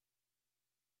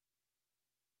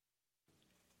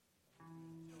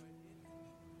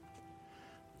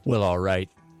Well, all right.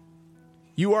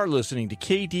 You are listening to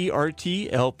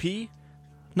KDRT LP,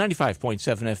 95.7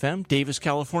 FM, Davis,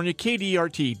 California,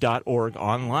 KDRT.org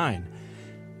online.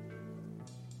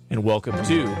 And welcome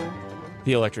to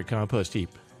the Electric Compost Heap.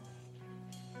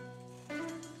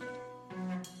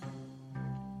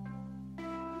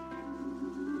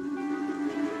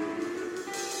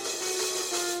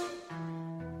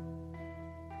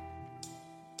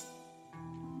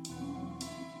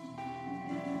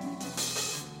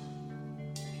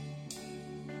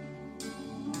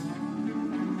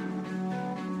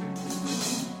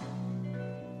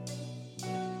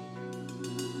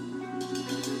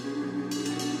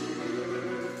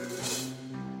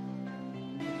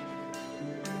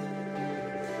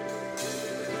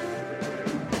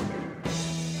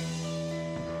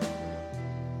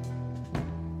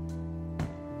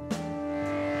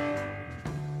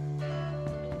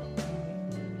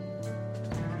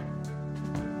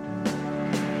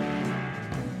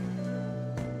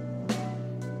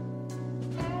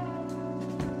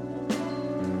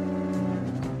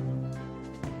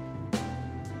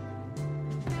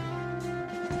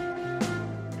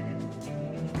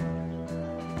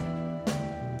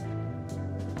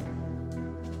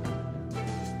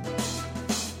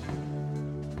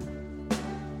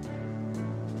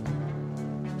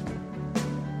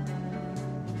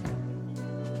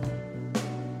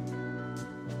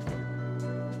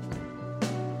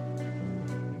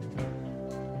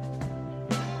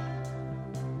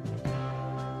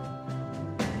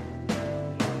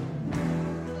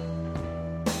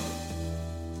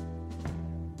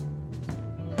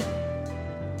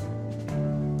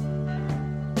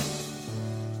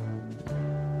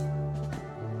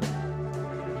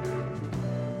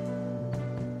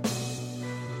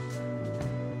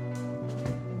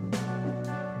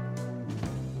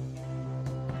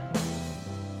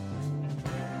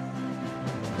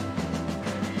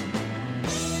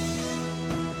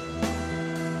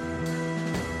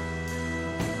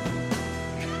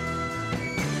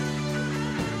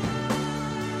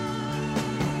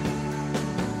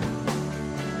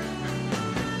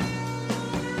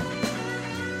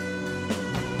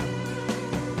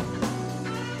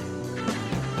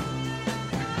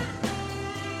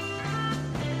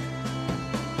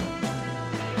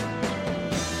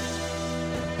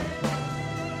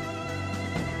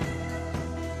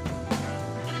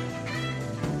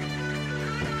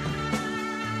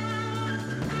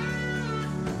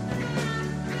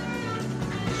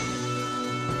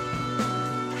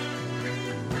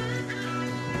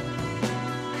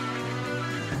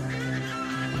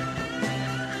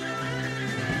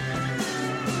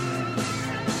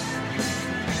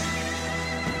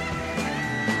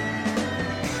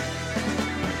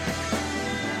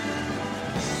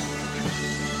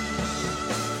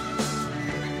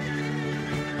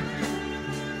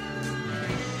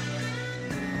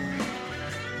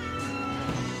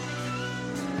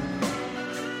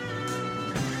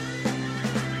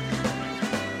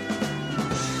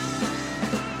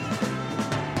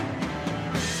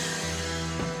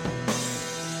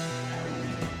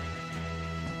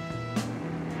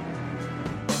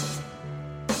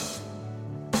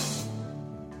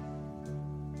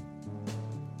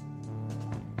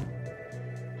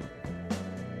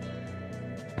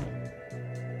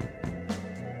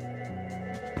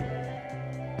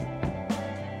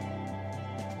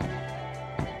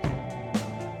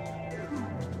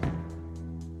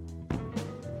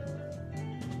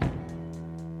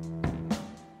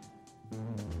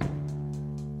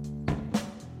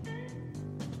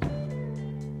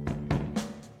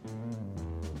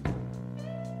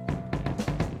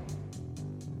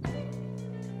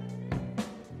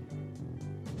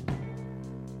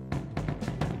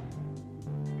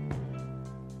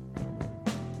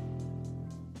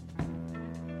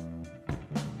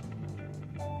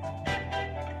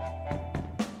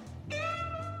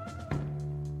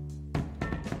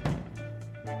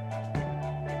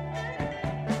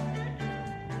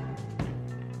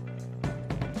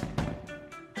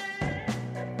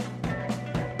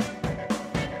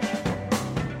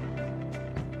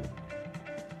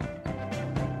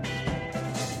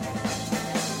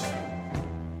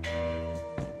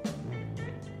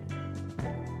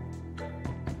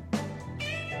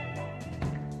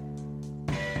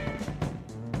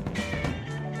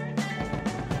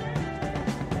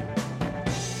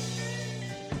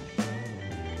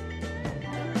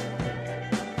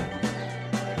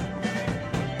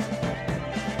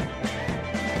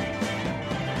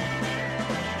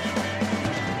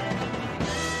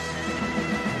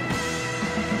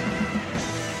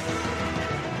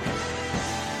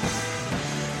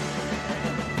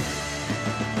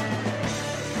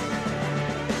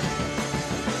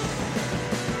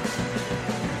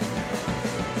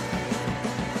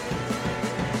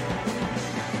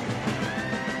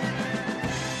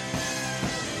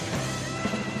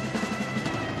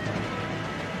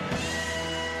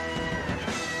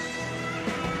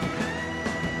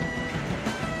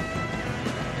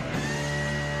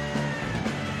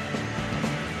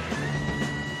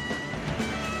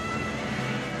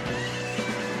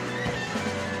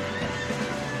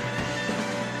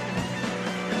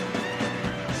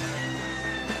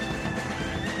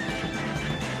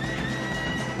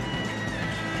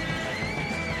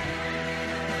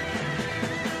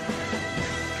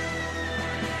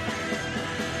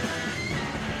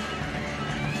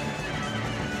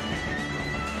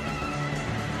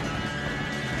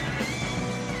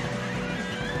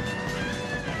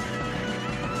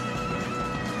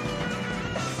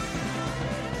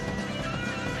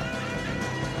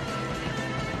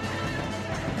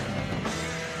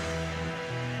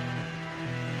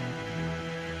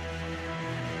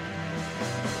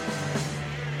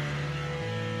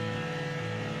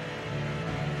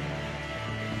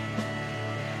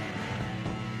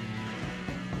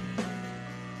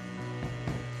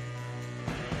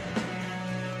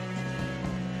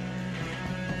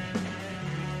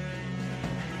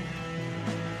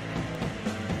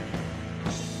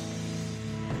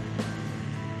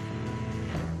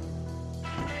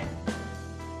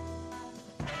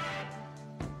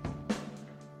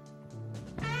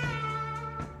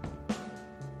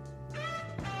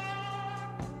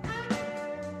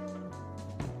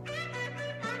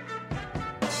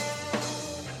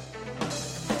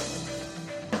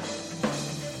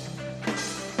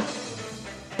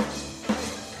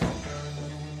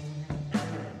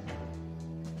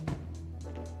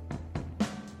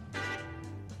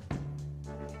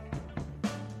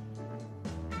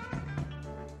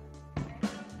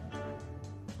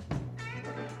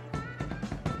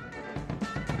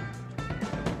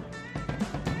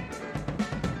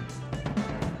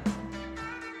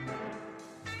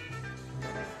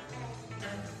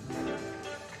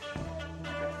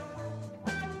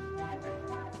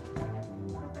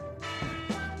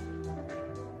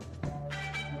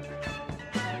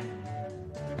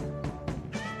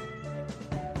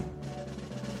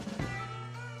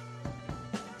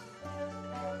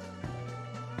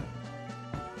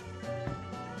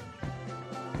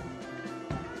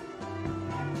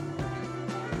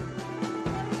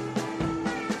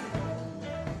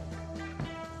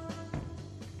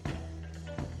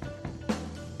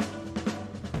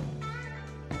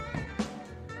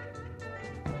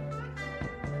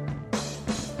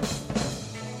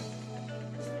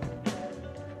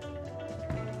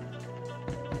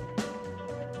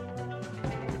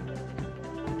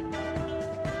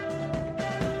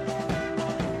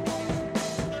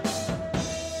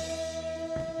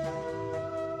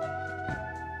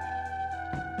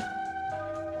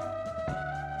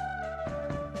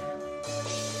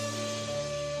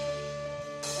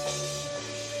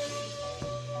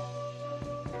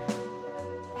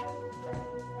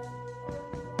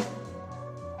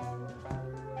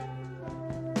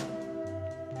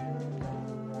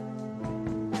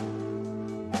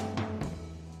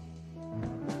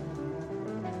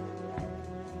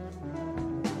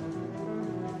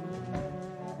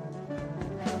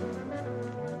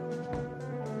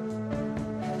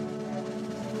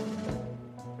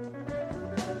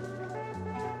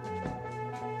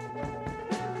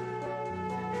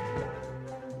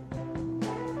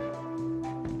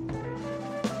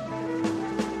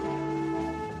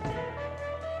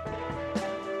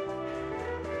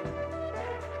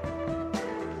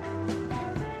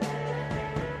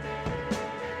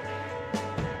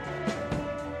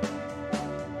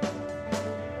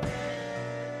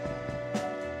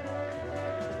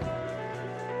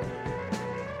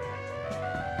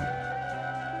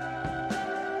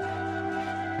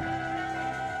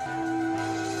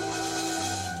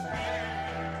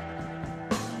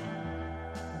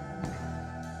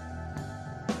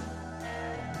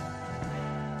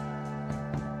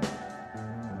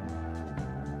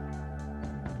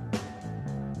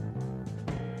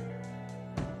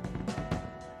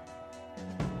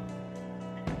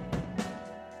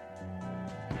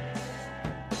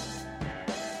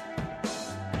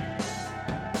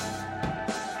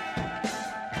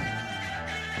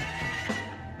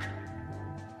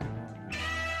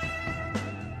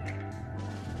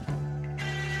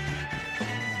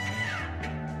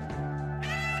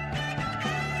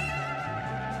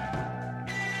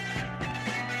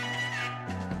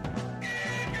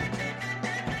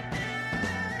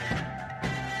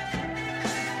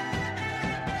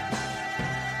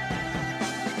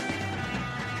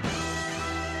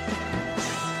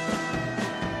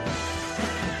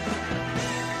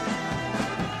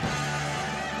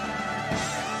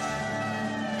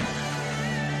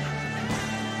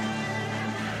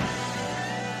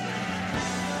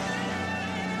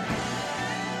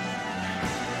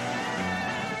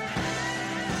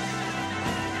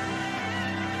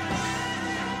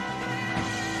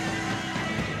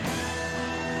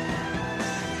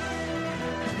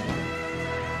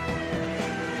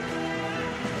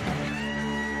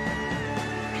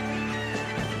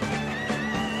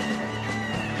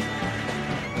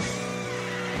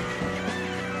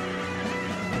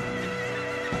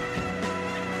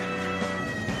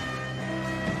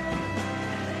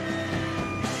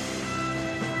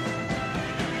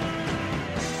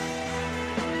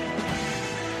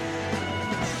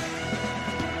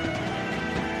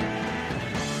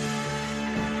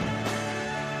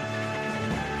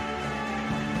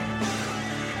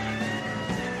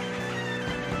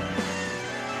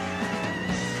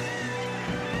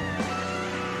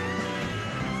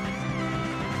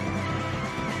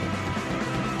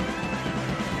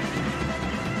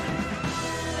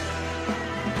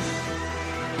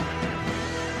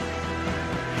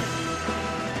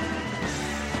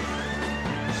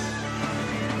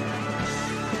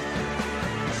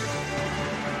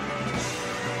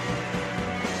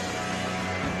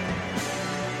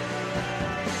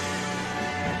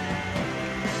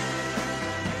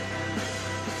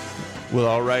 Well,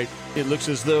 all right. It looks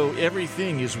as though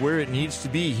everything is where it needs to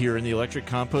be here in the Electric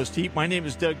Compost Heap. My name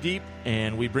is Doug Deep,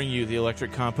 and we bring you the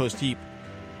Electric Compost Heap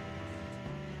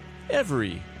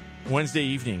every Wednesday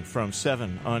evening from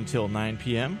 7 until 9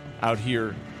 p.m. out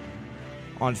here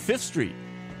on 5th Street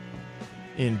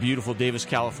in beautiful Davis,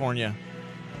 California.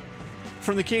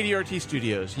 From the KDRT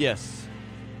studios, yes.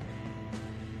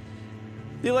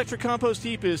 The Electric Compost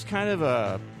Heap is kind of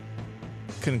a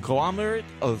conglomerate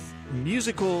of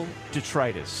musical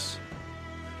detritus.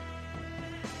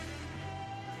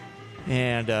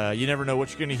 And you never know what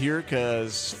you're going to hear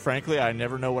because, frankly, I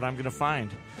never know what I'm going to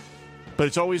find. But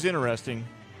it's always interesting.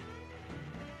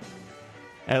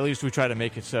 At least we try to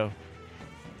make it so.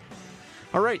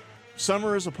 All right,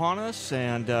 summer is upon us,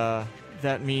 and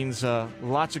that means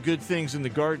lots of good things in the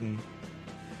garden.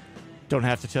 Don't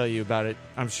have to tell you about it.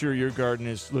 I'm sure your garden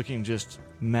is looking just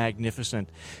magnificent.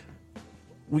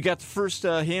 We got the first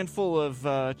handful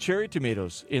of cherry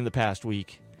tomatoes in the past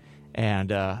week, and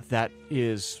that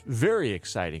is very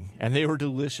exciting, and they were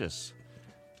delicious.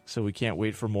 So we can't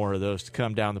wait for more of those to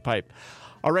come down the pipe.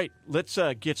 All right, let's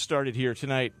get started here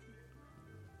tonight.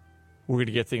 We're going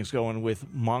to get things going with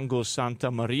Mongo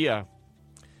Santa Maria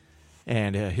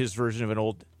and his version of an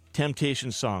old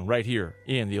Temptation song right here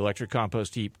in the Electric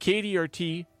Compost Heap.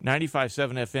 KDRT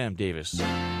 95.7 FM, Davis.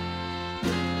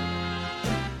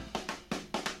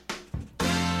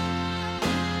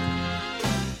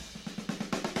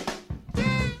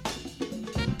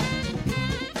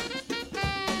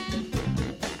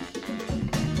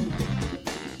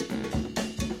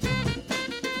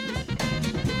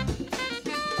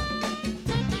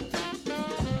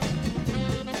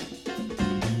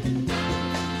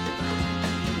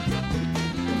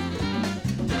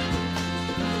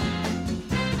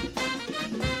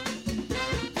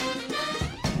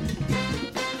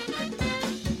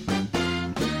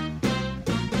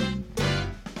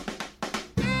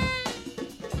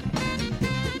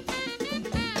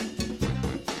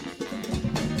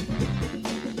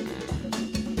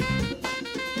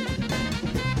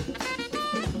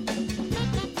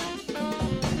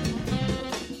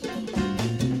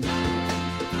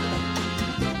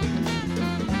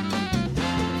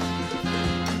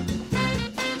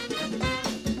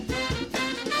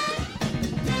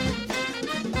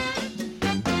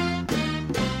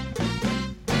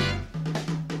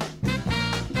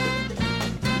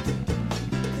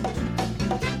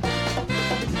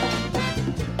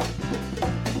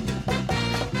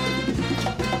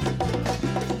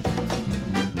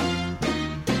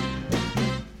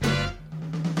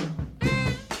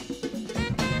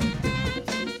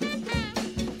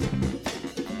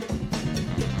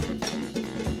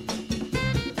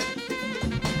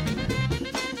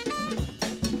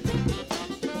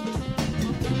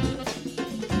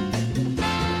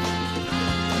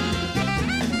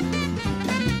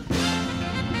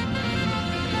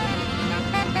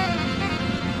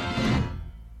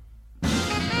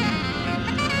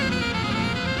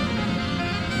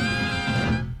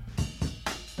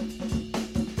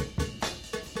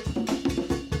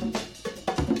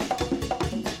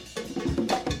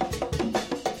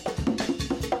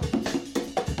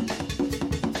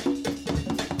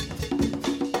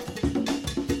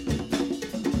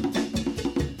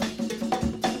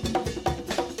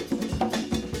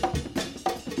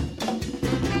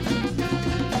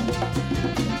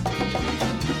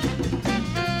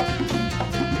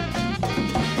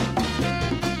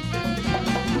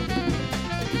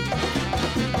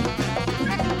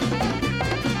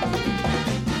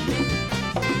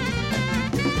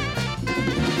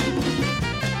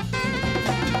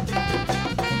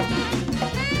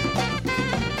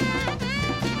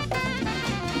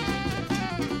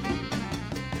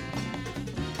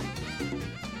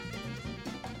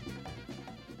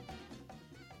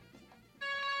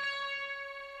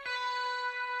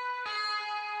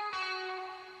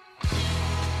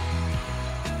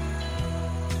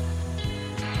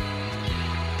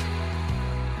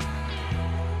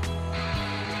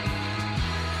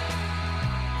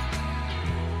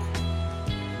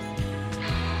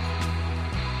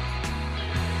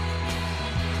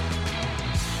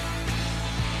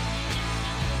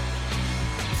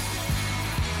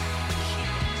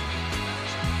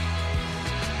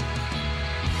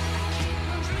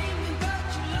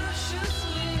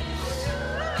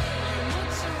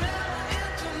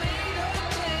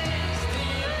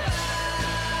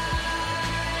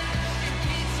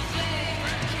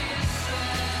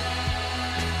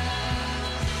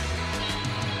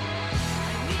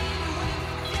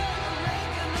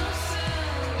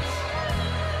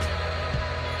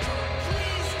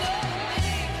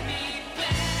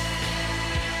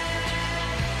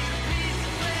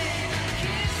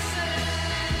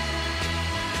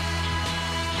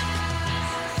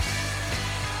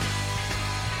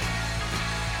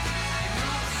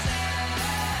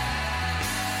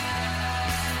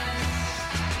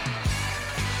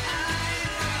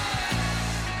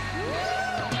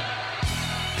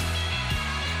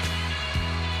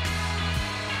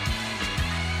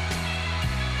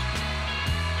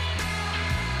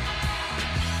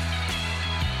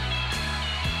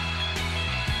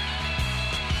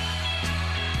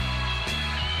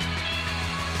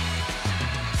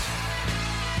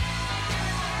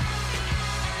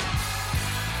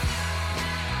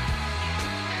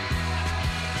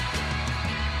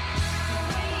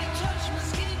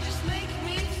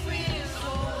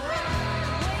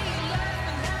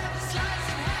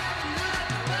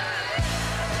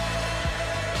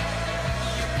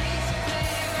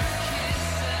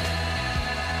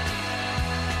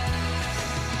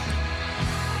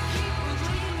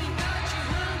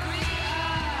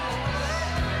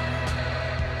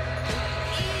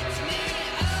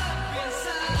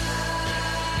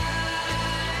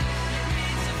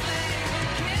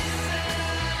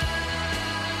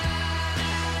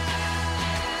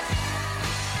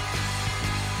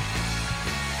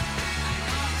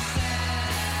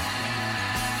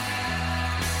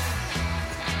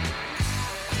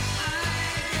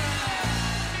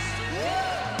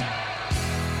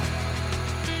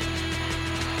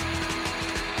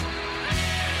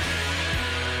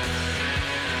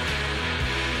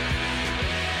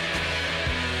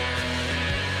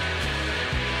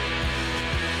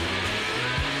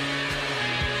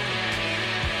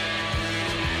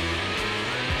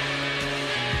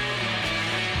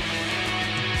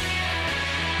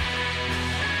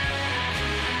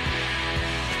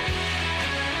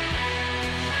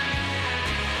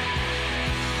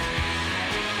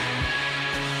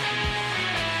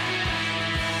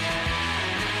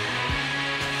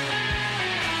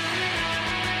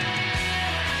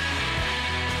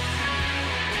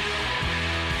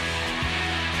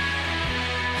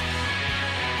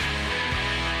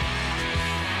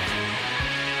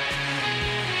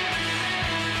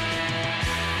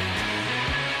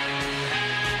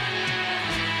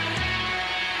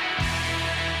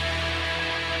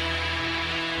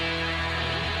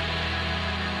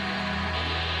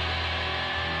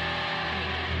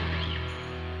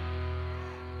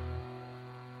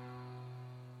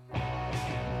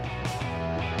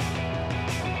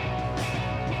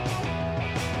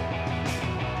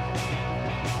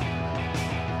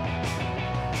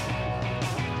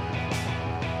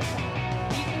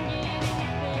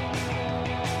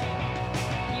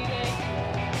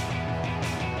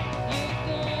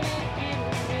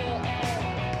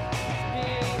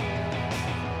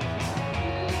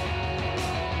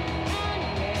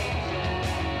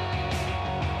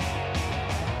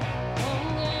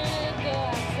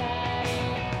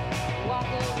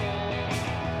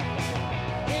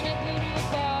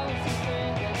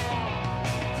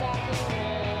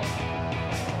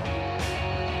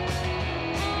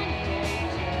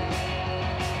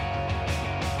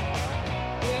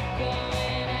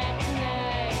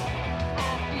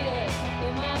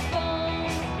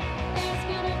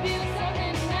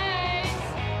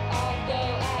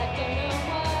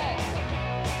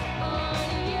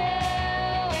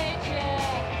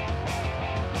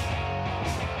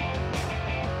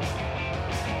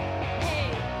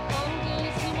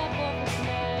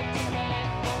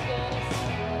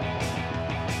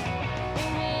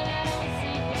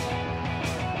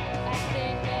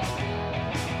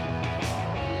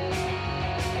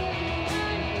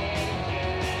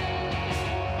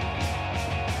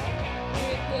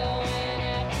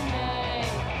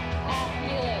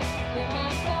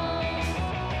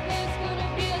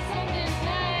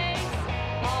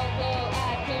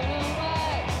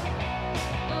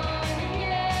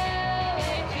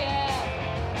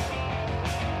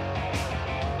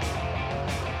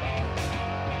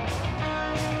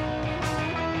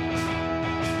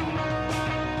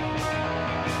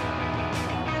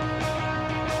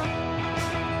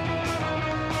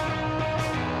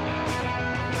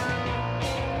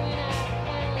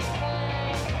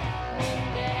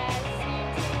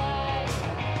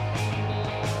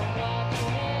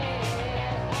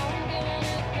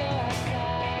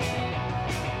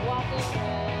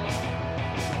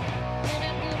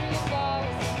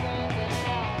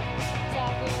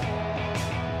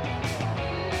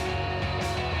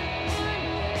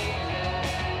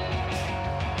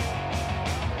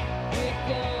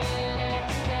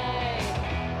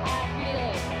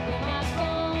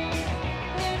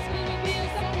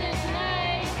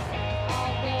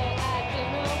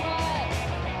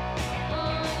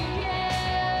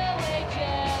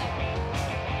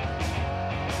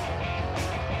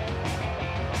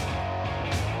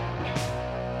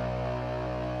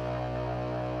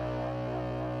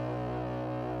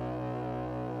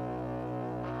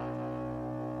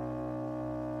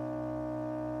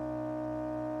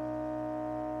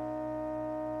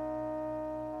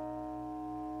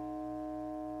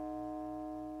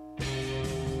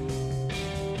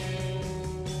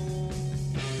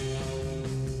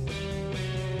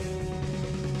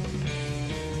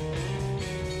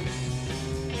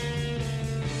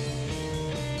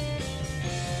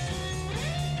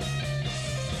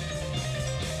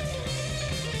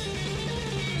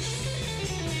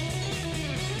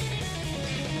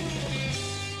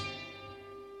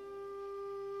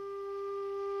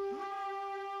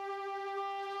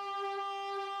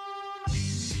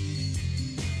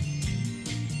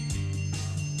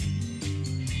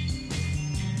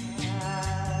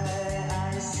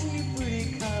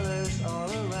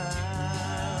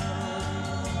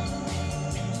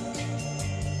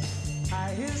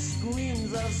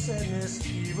 sadness,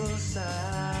 evil sound.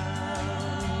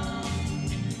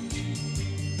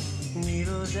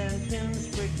 Needles and pins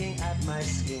pricking at my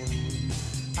skin.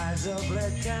 Eyes of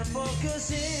lead can't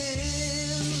focus in.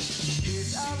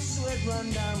 Beads of sweat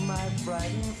run down my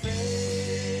frightened face.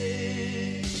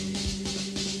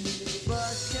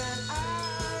 But can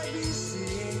I be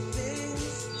seeing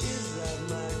things? Is that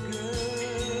my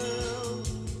girl?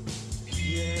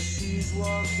 Yes, she's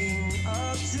walking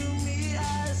up to me.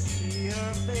 I see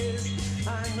her face.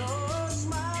 I know her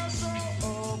smile, so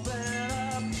open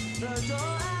up the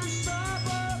door and stop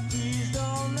her. Please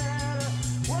don't let her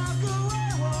walk away,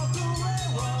 walk away,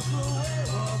 walk away,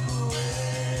 walk away.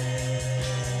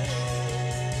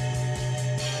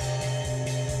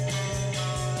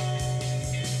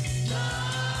 Na,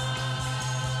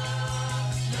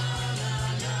 na, na,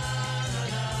 na, na, na,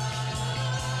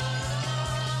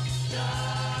 na,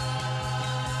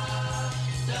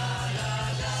 da, da,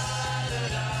 da, da,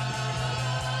 da.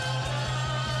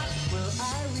 Will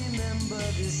I remember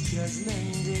this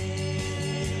judgment day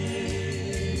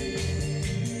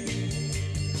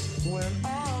when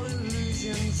all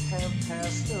illusions have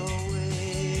passed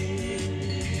away?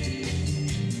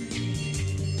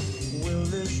 Will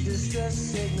this distress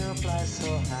signal fly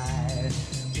so high?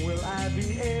 Will I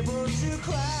be able to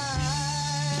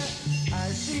cry? I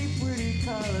see pretty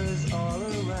colors all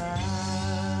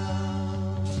around.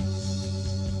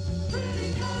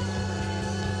 Pretty colors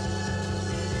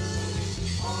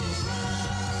all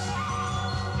around.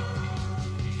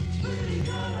 Pretty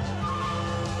colors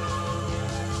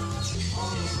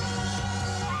all around.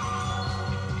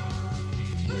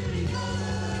 Pretty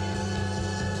colors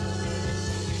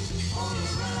all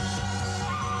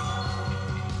around.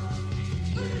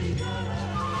 Pretty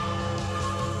colors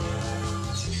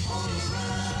all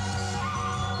around.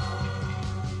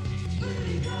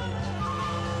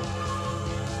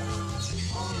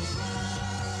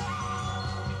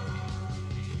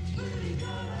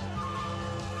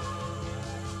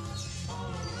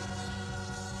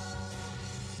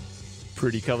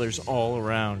 Pretty colors all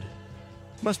around.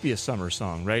 Must be a summer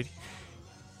song, right?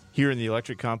 Here in the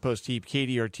Electric Compost Heap,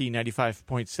 KDRT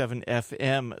 95.7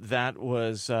 FM, that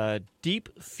was Deep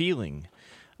Feeling,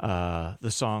 the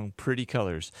song Pretty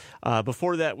Colors.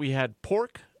 Before that, we had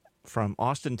Pork from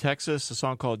Austin, Texas, a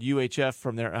song called UHF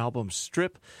from their album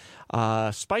Strip.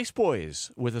 Spice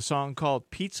Boys with a song called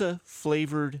Pizza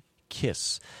Flavored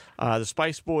Kiss. The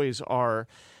Spice Boys are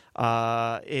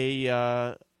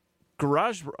a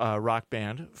garage rock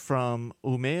band from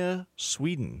Umeå,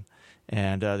 Sweden.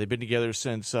 And they've been together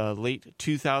since late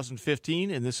 2015,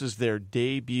 and this is their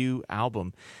debut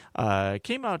album. It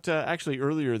came out actually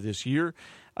earlier this year.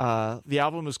 The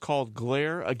album is called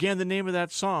Glare. Again, the name of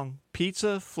that song,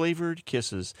 Pizza Flavored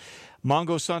Kisses.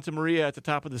 Mongo Santa Maria at the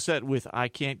top of the set with I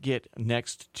Can't Get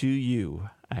Next to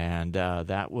You. And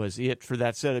that was it for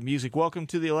that set of music. Welcome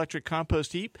to the Electric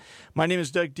Compost Heap. My name is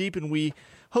Doug Deep, and we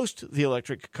host the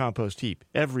Electric Compost Heap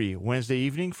every Wednesday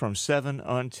evening from 7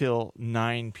 until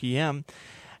 9 p.m.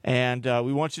 And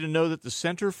we want you to know that the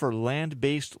Center for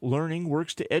Land-Based Learning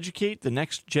works to educate the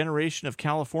next generation of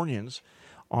Californians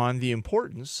on the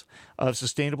importance of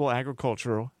sustainable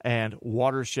agricultural and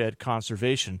watershed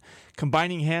conservation.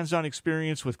 Combining hands-on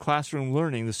experience with classroom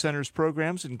learning, the center's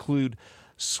programs include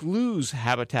SLEWS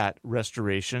habitat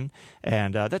restoration,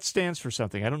 and that stands for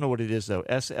something. I don't know what it is, though.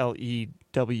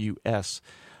 SLEWS.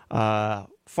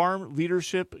 Farm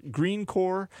Leadership, Green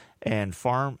Corps, and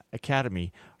Farm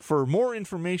Academy. For more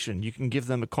information, you can give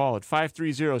them a call at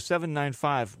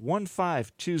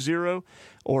 530-795-1520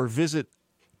 or visit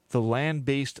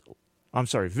visit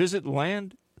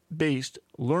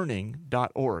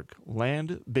landbasedlearning.org.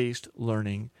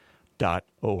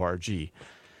 Landbasedlearning.org.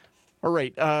 All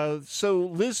right, so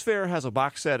Liz Phair has a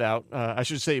box set out. I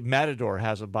should say Matador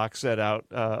has a box set out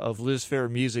of Liz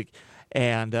Phair music,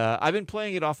 and I've been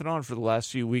playing it off and on for the last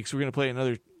few weeks. We're going to play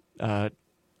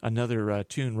another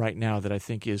tune right now that I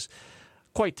think is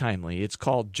quite timely. It's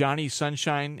called Johnny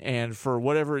Sunshine, and for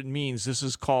whatever it means, this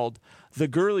is called the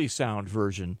Girly Sound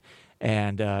version,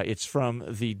 and it's from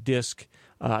the disc.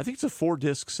 I think it's a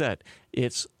 4-disc set.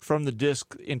 It's from the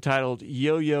disc entitled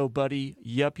Yo Yo Buddy,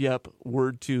 Yup Yup,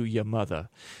 Word to Ya Mother.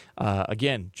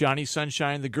 Again, Johnny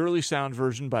Sunshine, the Girly Sound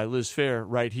version by Liz Phair,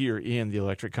 right here in the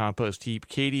Electric Compost Heap,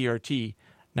 KDRT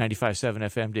 95.7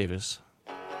 FM Davis.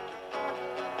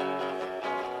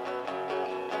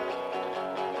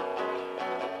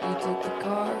 You took the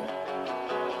car,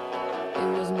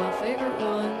 it was my favorite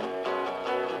one,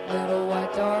 little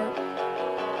white dart,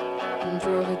 and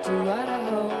drove it to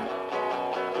Idaho.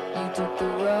 You took the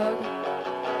rug,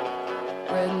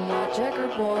 red and white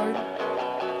checkerboard,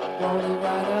 rolled it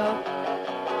right up,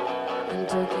 and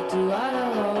took it to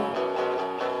Idaho.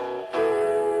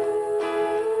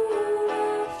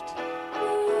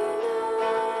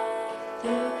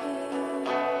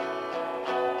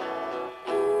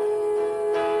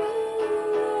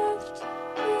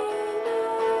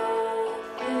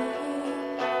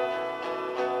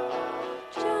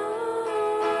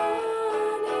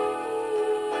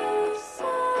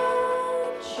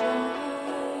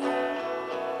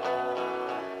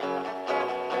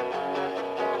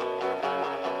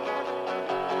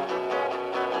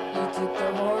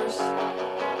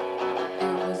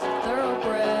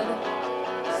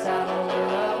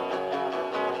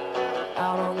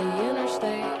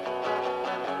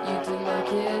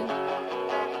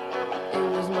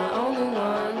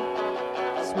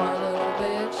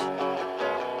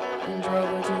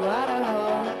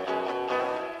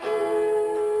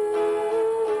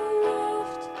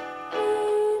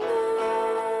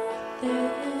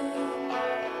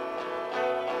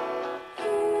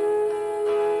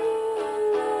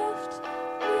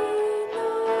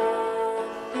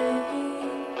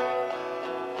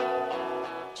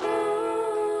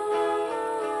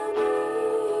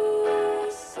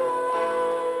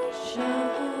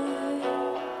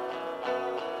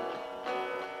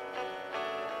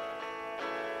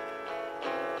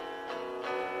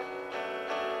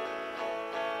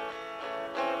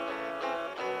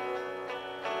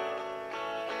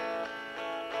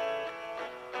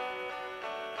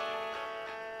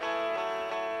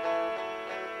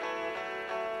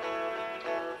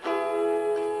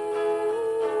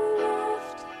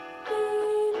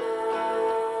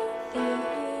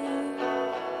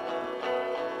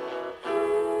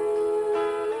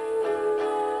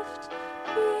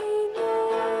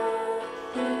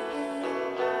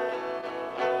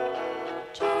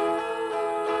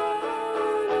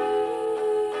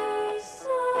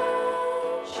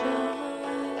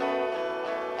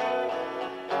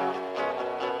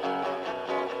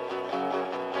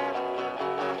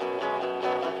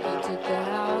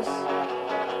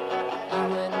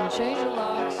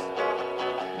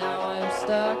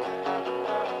 stuck,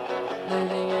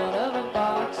 living out of a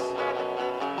box.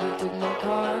 You took my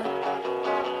car,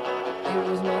 it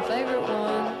was my favorite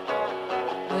one,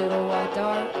 little white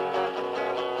dart,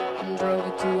 and drove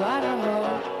it to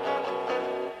Idaho.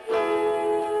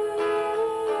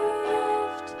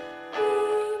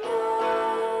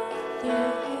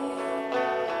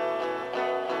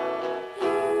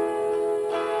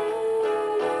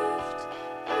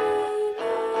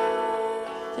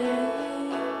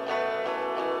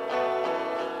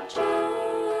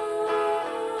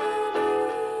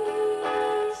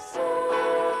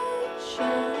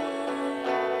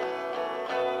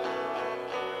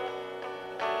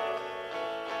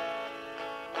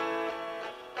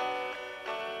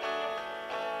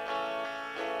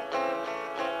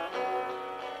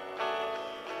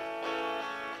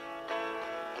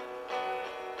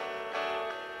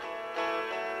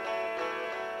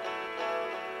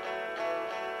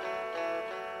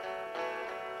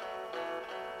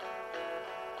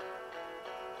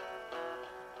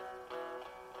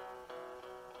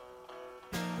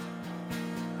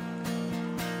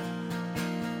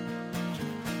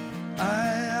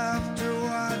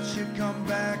 Come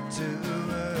back to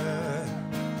earth.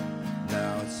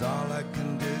 Now it's all I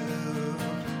can do.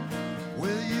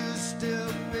 Will you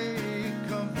still be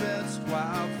convinced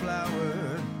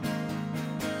wildflower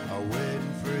are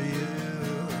waiting for you?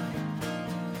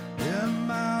 In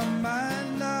my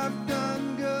mind I've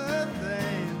done good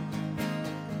things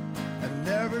and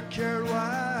never cared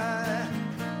why.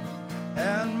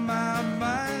 And my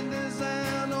mind is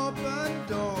an open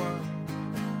door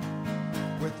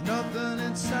with nothing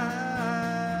inside.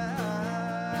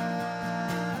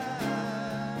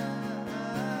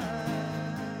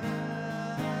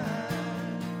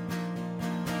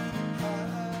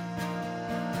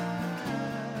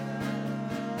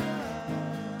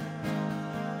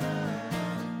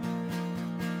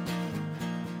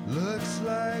 Looks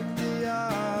like the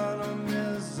autumn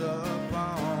is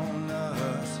upon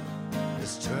us.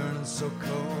 It's turning so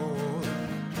cold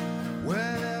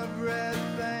when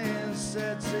everything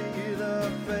sets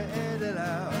either faded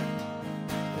out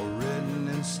or written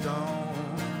in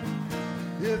stone.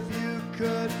 If you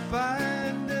could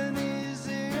find an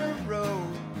easier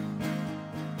road,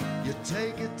 you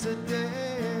take it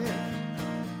today.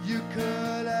 You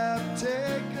could have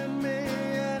taken me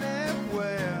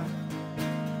anywhere.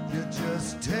 You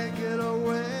just take it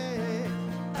away.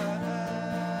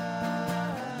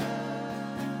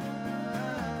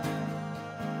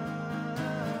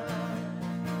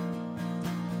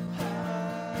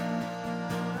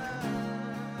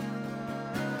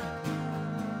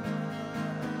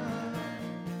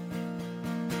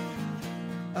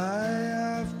 I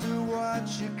have to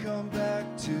watch you come back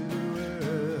to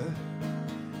earth.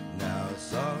 Now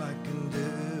it's all I can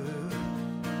do.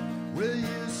 Will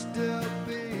you still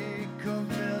be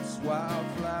convinced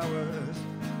wildflowers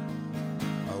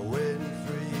are waiting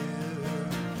for you?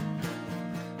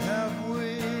 Have we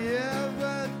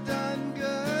ever done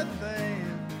good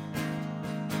things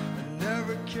and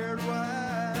never cared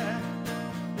why?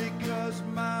 Because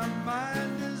my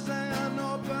mind is an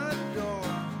open door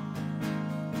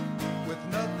with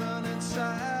nothing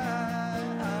inside.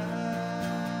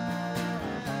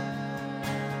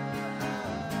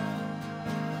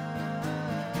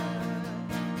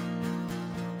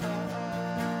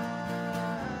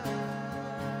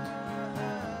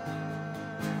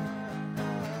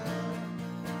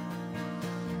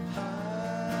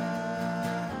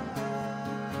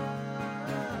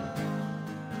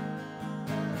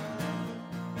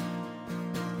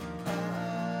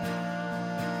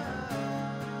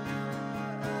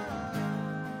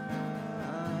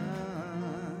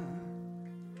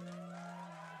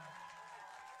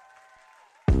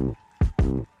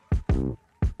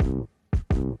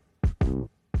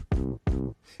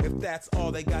 If that's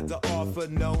all they got to offer,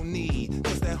 no need.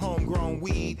 Cause that homegrown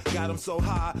weed got them so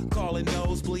high, call it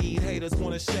nosebleed. Haters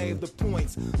wanna shave the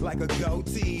points like a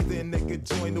goatee. Then they could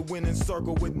join the winning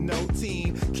circle with no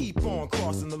team. Keep on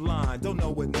crossing the line, don't know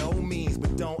what no means,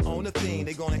 but don't own a thing.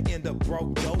 They gonna end up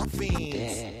broke dope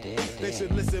fiends. They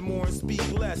should listen more and speak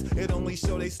less. It only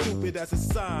show they stupid as a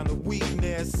sign of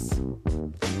weakness.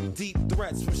 Deep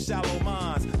threats from shallow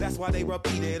minds, that's why they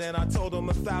repeat it, and I told them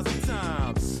 1,000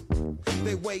 times.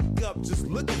 They wake up just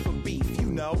looking for beef, you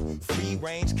know. Free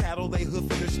range cattle, they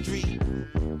hoof in the street.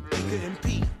 They couldn't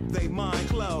compete, they mind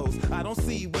closed. I don't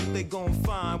see what they gon'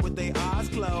 find with their eyes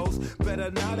closed.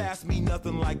 Better not ask me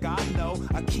nothing like I know.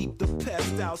 I keep the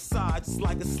pest outside just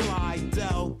like a slide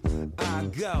dough. I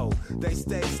go, they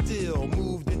stay still,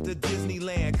 moved into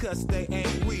Disneyland, cause they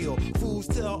ain't real. Fools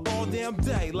tell all damn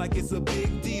day like it's a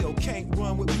big deal. Can't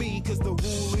run with me, cause the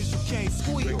rule is you can't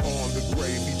squeal. They on the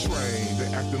gravy train,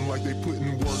 they acting like they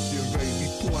putting work in, they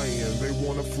be playing. They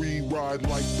want a free ride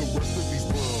like the rest of these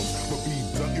bums, but be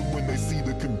ducking when they see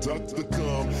the conductor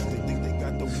come. They think they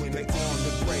got the win, they on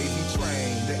the gravy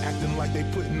train. They acting like they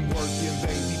putting work in,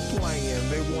 they be playing.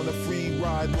 They want a free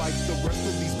ride like the rest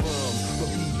of these bums, but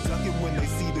be ducking when they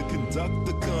see the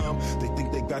conductor come. They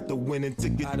think they got the winning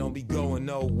ticket. I don't be going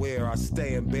nowhere. I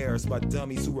stay embarrassed by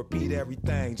dummies who repeat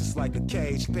everything just like a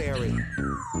cage parrot.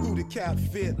 Who the cap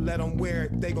fit, let them wear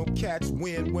it. They gon' catch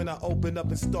wind when I open up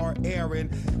and start airing.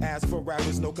 As for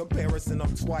rappers, no comparison,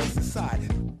 I'm twice as hot.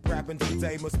 Rapping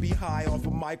today must be high off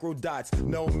of micro dots.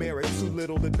 No merit, too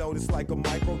little to notice like a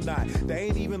micro knot. They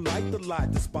ain't even like the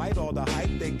lot, despite all the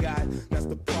hype they got. That's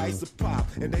the price of pop,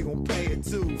 and they gon' pay it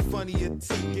too. Funny it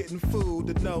took getting food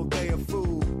to know they a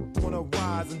fool. Wanna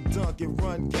rise and dunk and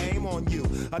run game on you.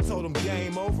 I told them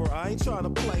game over, I ain't trying to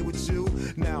play with you.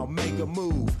 Now make a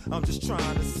move, I'm just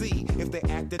trying to see if they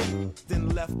acted then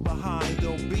left behind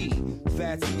they'll be.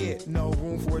 That's it, no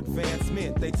room for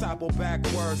advancement. They topple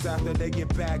backwards after they get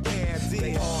backhanded.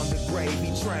 They on the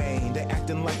gravy train, they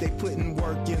acting like they putting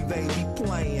work in, they be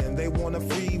playing. They want a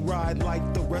free ride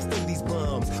like the rest of these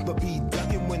bums, but be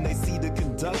ducking when they see the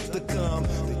conductor come.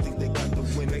 They think they got the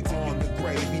win, they on the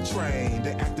gravy train.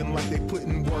 They acting like they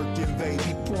putting work in, they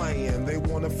be playing. They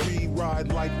want a free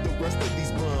ride like the rest of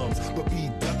these bums, but be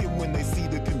ducking when they see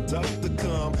the conductor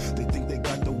come. They think they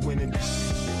got the winning.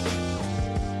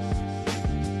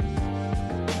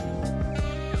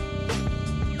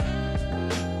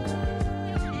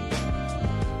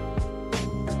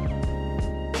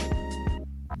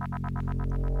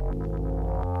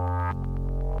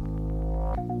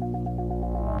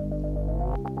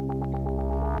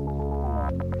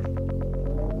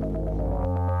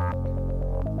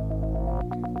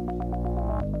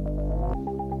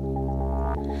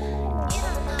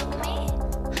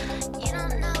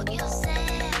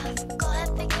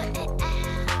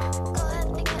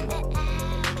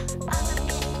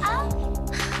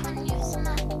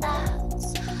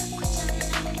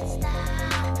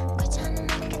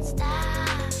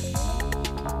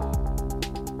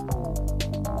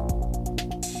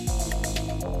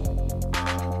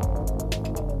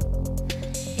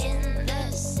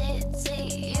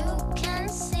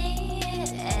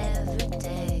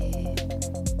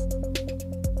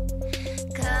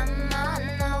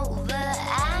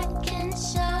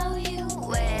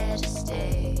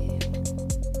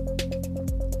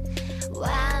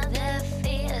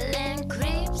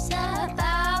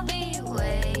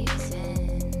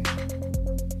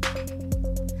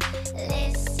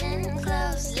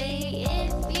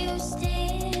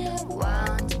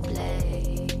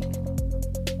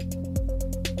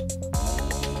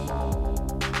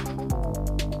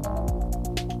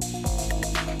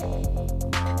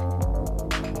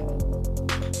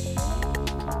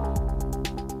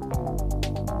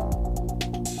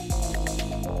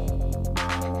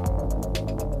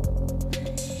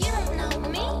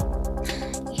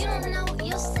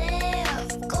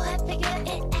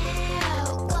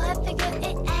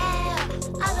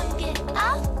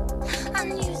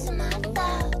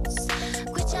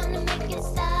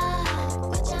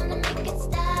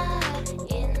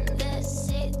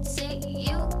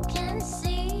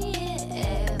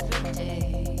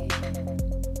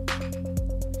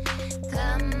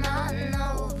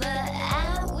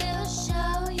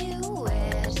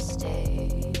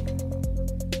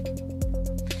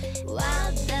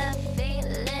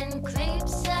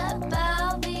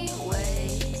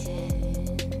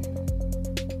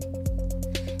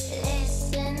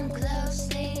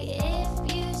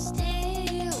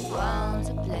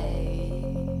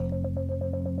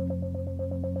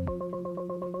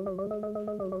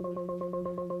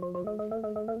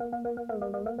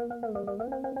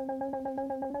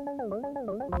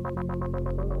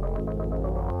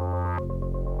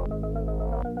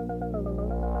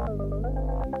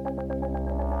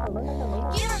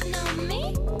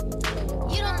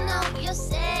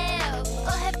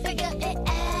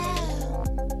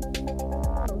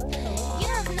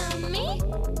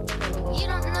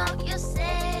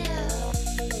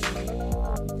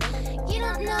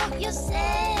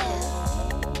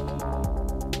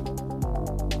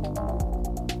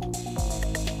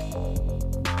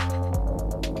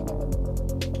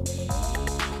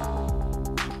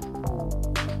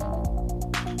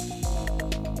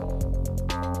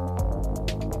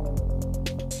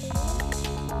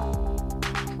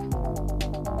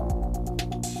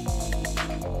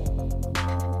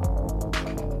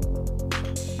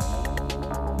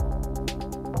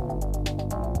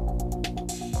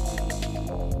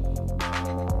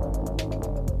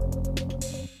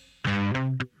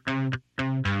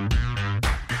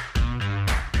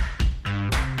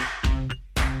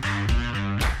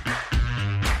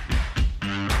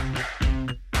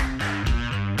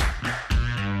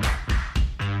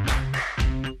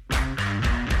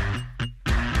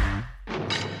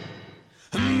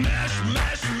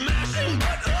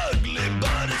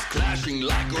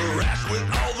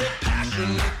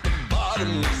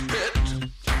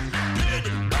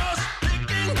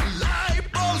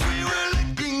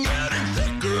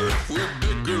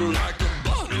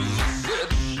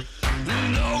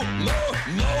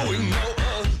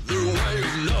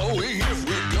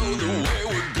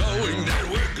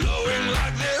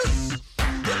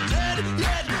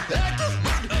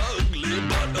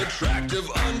 attractive,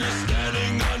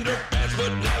 understanding underpants,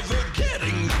 but never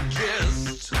getting the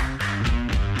gist.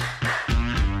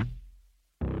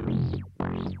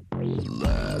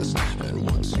 Last and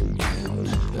once again,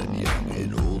 and young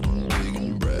and old and big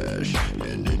and brash,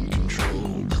 and in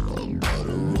control, about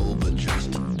a roll but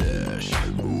just a dash.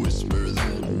 Whisper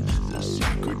them, the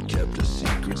secret kept a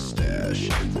secret stash.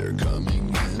 They're coming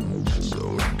in,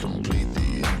 so incomplete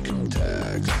the income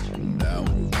tax. Now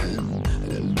and then,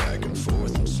 and back and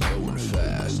forth and slow and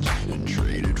fast. And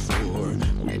traded for,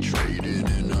 we traded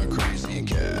in our crazy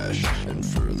cash. And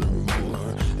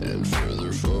furthermore, and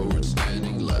further forward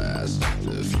standing last.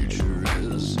 The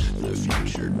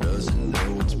future doesn't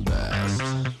know its past.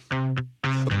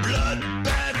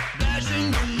 Bloodbath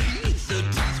bashing beneath the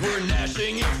teeth we're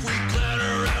gnashing if we clown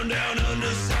around down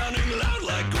under, sounding loud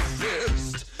like a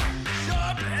fist.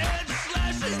 Sharp edge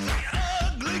slashing, the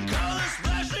ugly color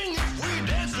splashing if we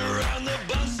dance around the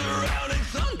bun surrounding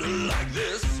thunder like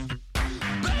this.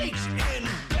 Baked in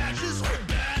batches, we're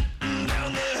batting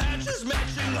down the hatches,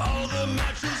 matching all the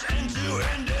matches end to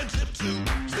end and tip to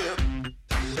tip.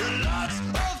 Lots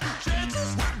of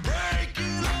chances, we're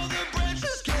breaking all the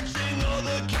branches, catching all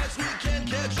the cats we can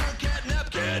catch, a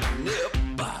catnap, catnip.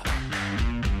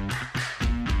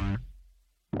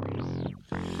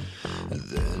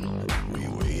 Then we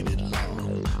waited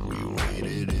long, we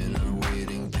waited in our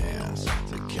waiting pants.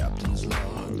 The captain's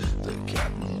log, the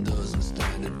captain doesn't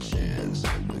stand a chance.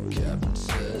 The captain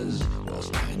says, while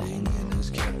standing in his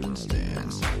captain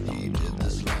stance, he did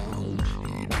this long,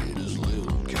 he did his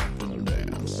little captain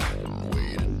dance. And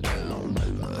weighted down,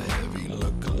 a heavy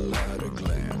look, a lighter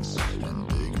glance. And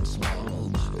big and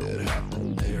small, it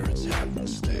happened there, it's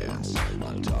happenstance.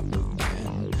 On top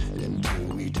again,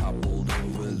 until we toppled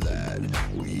over that.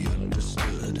 We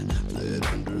understood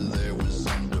that under there was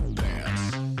underpants.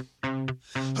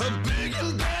 A big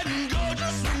and bad and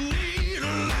gorgeous, we need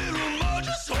a little more.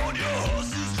 Just hold your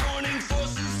horses, joining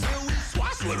forces till we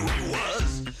swash what we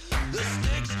was. The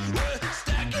sticks were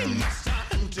stacking, it's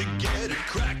time to get it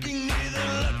cracking. Neither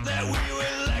luck that we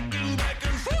were lacking, back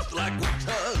and forth like we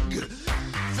tug.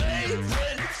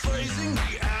 Favorite phrasing,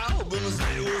 the albums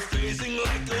they were phasing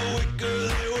like a wicker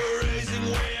they were raising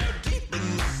way out deep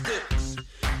in the sticks.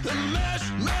 The mash,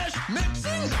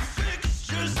 mixing the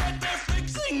fixtures that they're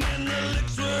fixing, and the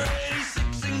licks were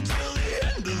 86ing till the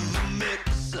end of the mix.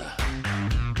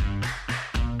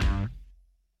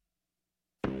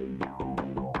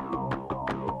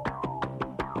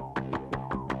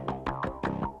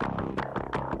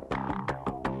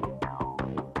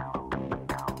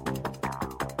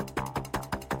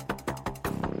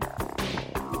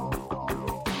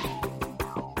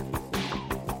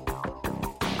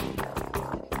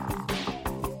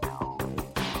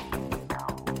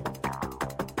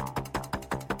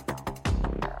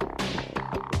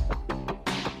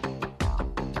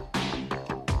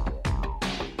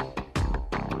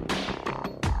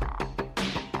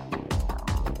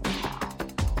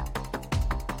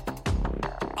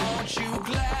 Aren't you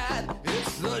glad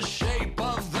it's the shape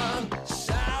of the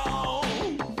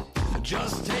sound?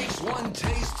 Just takes one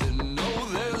taste to know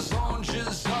there's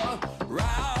oranges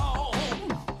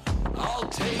around. I'll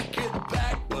take it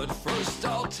back, but first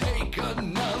I'll take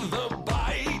another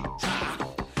bite.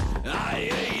 I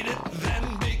ate it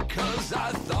then because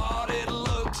I thought it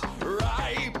looked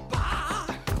ripe.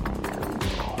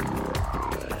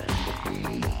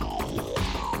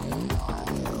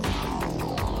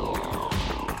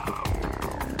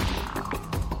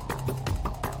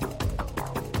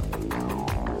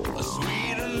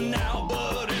 Sweeter now,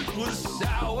 but it was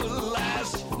sour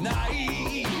last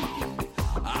night.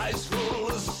 Eyes full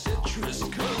of citrus,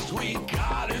 cause we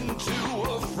got into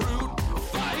a fruit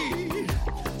fight.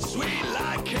 Sweet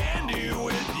like candy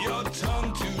with your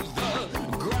tongue to the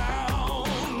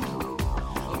ground.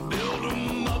 Build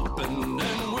 'em up and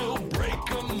then we'll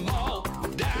break 'em all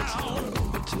down.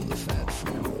 Over to the fat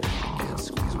fruit. Get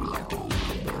squeezed, we like to lick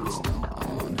it, but it's not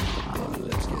on. But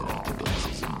let's get out the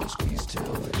glasses and we'll squeeze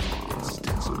till it's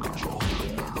tense, so get your hold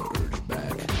another urge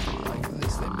back. Like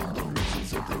this, they melt the reasons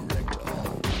that they wrecked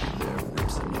all their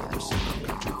ribs. Another single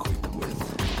got too quick with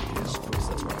his quiz.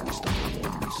 That's why we stumbled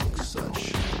when we took such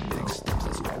big steps.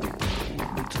 That's why we played when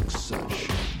we took such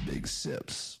big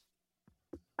sips.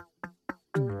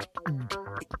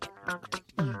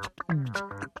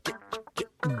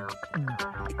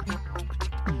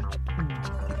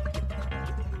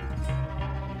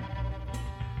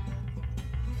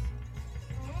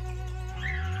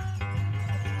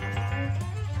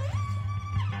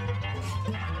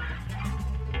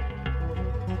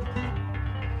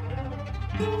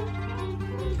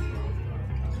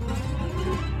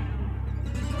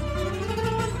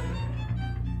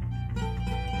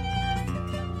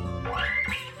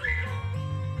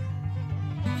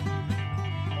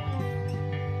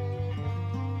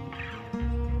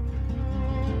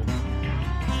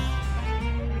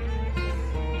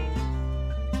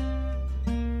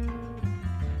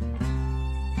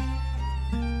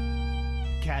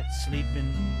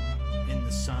 sleeping in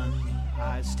the sun.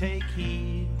 Eyes take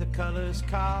heed, the colors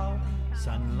call.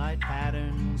 Sunlight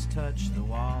patterns touch the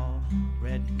wall.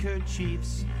 Red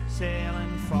kerchiefs sail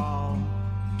and fall.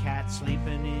 Cat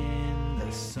sleeping in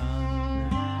the sun.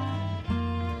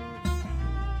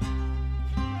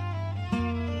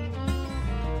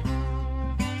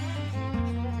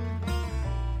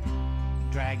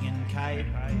 Dragon kite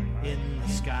in the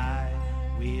sky,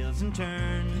 wheels and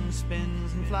turns,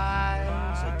 spins and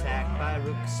flies, attacked by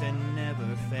rooks and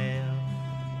never fail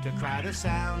to cry the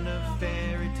sound of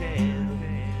fairy tale.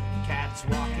 Cats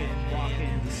walking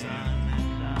in the sun.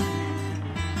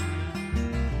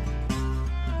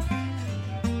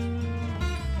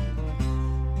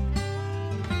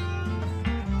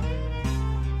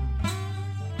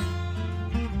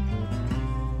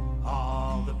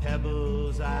 All the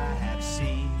pebbles I have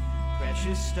seen,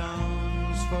 precious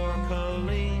stones for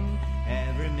Colleen.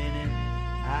 Every minute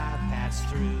I pass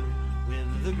through,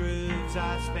 with the grooves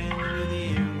I spend with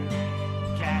you.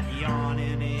 Cat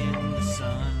yawning in the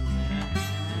sun.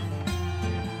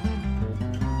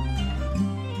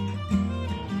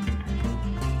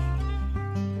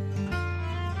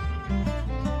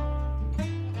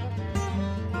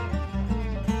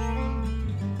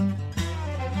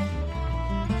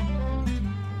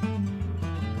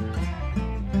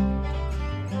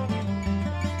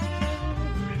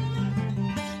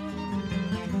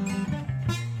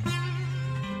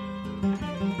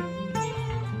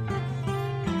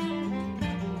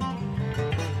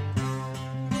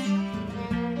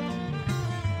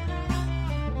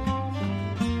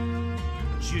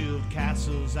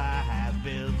 Castles I have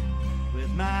built with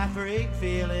my freak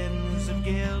feelings of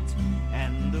guilt,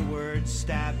 and the words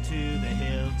stabbed to the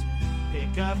hilt.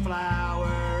 Pick a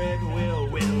flower, it will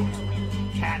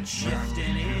wilt. Cat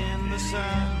shifting in the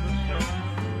sun.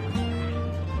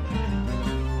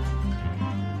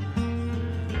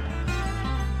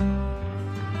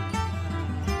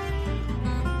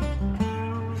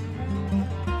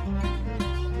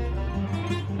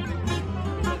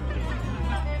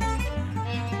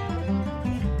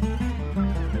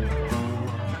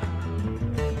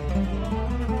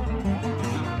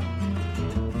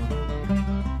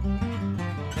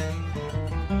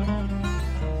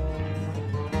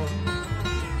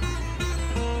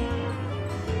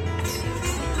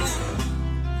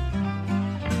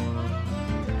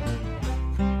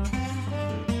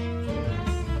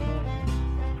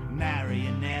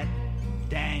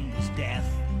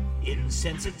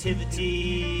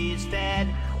 Sensitivities fed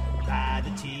by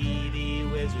the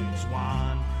TV wizard's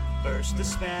wand. Burst the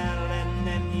spell and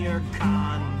then you're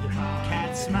conned.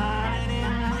 Cat smiling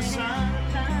in the sun.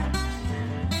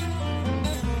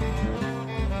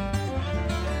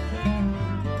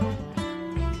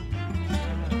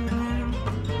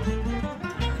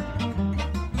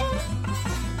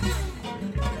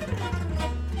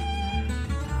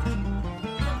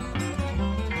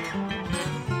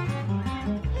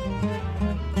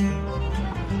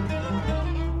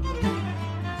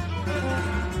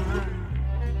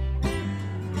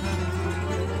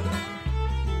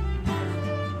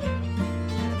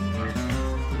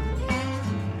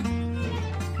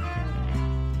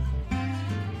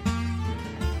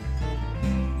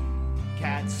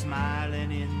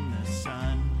 Smiling in the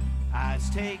sun. Eyes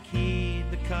take heed,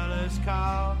 the colors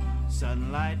call.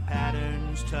 Sunlight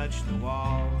patterns touch the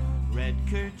wall. Red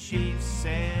kerchiefs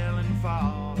sail and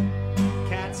fall.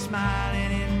 Cat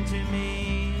smiling into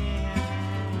me.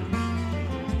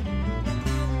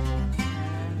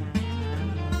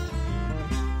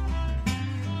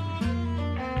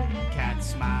 Cat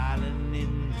smiling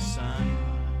in the sun.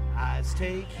 Eyes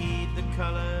take heed, the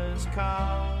colors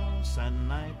call.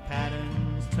 Sunlight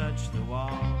patterns touch the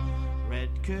wall. Red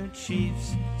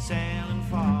kerchiefs sail and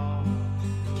fall.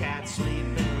 Cat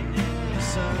sleeping in the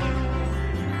sun.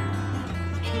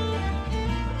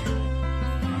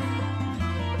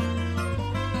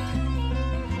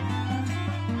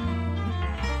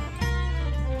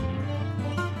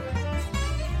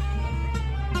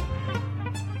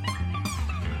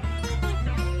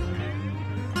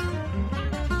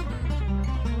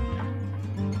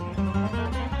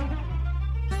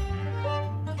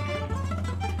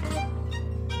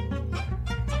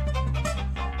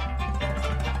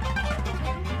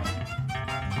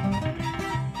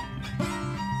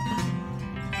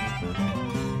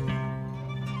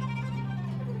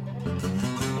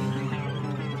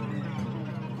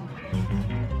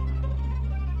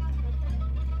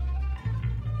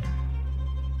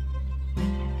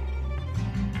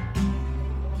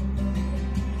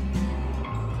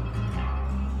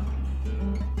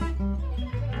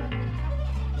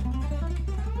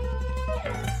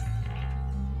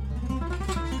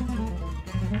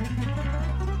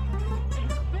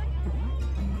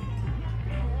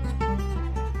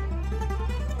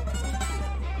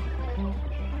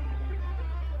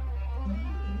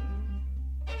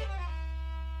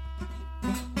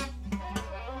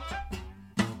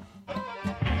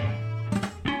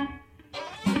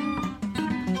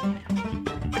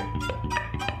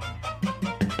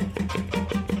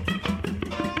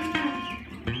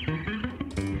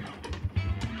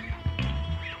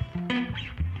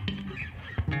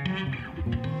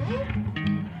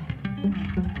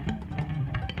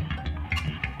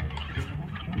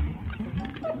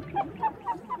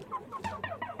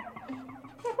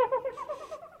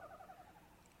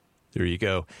 There you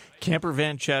go. Camper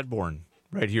Van Chadbourne,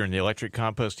 right here in the Electric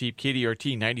Compost Heap,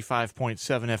 KDRT 95.7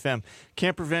 FM.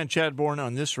 Camper Van Chadbourne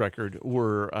on this record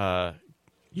were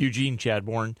Eugene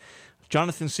Chadbourne,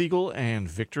 Jonathan Siegel, and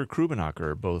Victor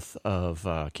Krubenacher, both of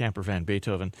Camper Van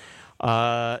Beethoven.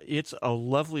 It's a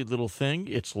lovely little thing.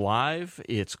 It's live.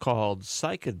 It's called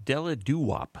Psychedelic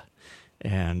Doo-Wop.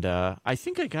 And I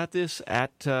think I got this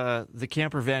at the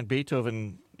Camper Van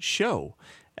Beethoven show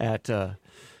at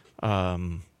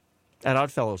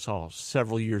Oddfellows Hall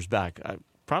several years back.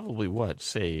 Probably, 4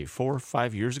 or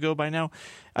 5 years ago by now?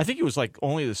 I think it was like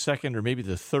only the second or maybe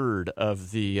the third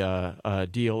of the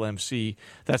DLMC,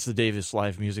 that's the Davis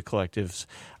Live Music Collective's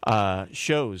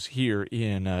shows here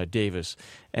in Davis.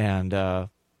 And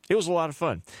it was a lot of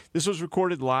fun. This was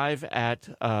recorded live at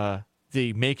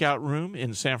the Makeout Room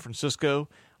in San Francisco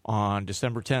on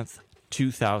December 10th,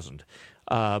 2000.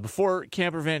 Before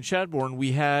Camper Van Chadbourne,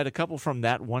 we had a couple from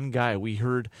That One Guy. We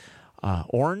heard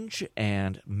Orange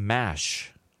and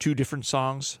MASH, two different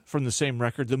songs from the same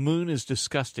record. The Moon is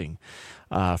Disgusting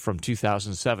from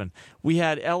 2007. We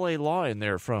had L.A. Law in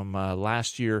there from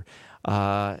last year,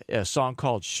 a song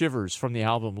called Shivers from the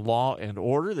album Law and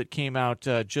Order that came out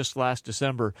just last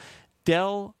December.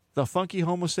 Del, the Funky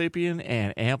Homo Sapien,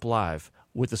 and Amp Live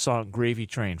with the song Gravy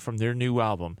Train from their new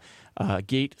album,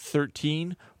 Gate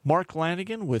 13. Mark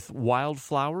Lanigan with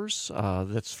Wildflowers.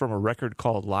 That's from a record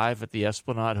called Live at the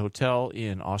Esplanade Hotel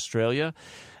in Australia.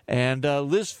 And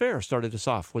Liz Fair started us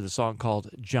off with a song called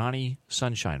Johnny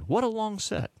Sunshine. What a long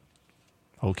set.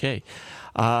 Okay.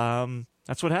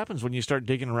 That's what happens when you start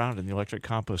digging around in the Electric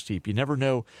Compost Heap. You never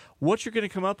know what you're going to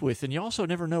come up with, and you also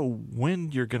never know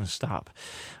when you're going to stop.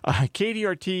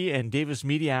 KDRT and Davis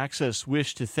Media Access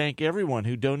wish to thank everyone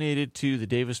who donated to the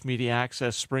Davis Media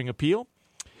Access Spring Appeal.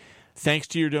 Thanks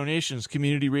to your donations,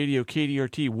 Community Radio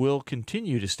KDRT will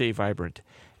continue to stay vibrant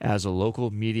as a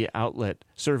local media outlet,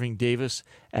 serving Davis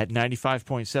at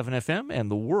 95.7 FM and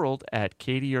the world at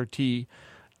KDRT.org.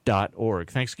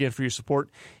 Thanks again for your support.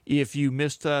 If you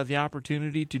missed the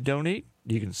opportunity to donate,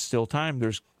 you can still time.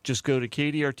 Just go to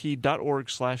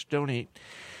KDRT.org/donate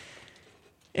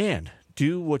and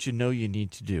do what you know you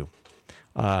need to do.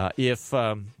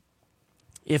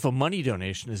 If a money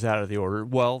donation is out of the order,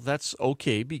 well, that's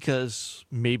okay, because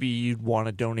maybe you'd want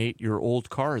to donate your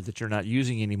old car that you're not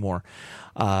using anymore.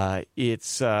 We're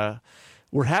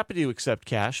happy to accept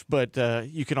cash, but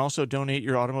you can also donate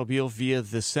your automobile via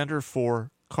the Center for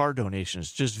Car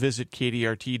Donations. Just visit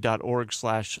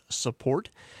kdrt.org/support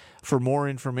for more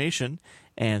information,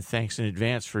 and thanks in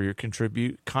advance for your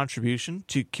contribution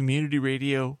to Community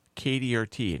Radio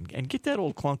KDRT. And get that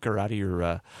old clunker out of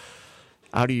your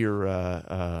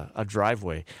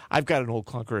driveway. I've got an old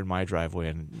clunker in my driveway,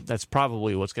 and that's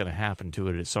probably what's going to happen to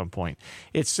it at some point.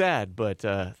 It's sad, but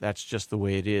that's just the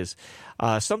way it is.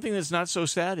 Something that's not so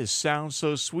sad is Sound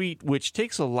So Sweet, which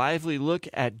takes a lively look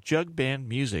at jug band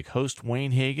music. Host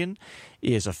Wayne Hagan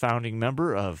is a founding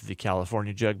member of the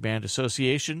California Jug Band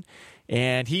Association,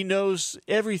 and he knows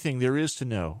everything there is to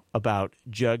know about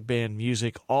jug band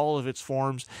music, all of its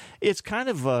forms. It's kind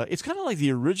of like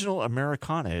the original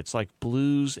Americana. It's like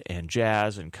blues and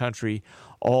jazz and country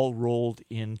all rolled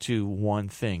into one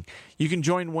thing. You can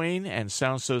join Wayne and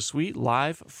Sound So Sweet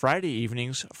live Friday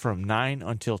evenings from 9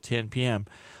 until 10 p.m.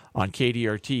 on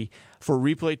KDRT. For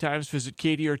replay times, visit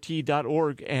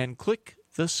kdrt.org and click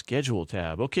the schedule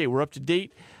tab. Okay, we're up to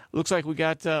date. Looks like we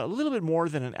got a little bit more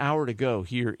than an hour to go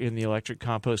here in the Electric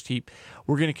Compost Heap.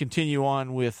 We're going to continue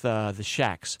on with the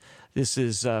Shacks. This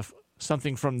is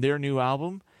something from their new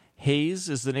album. Haze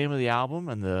is the name of the album,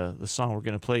 and the song we're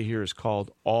going to play here is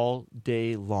called All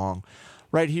Day Long,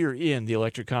 right here in the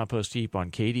Electric Compost Heap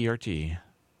on KDRT.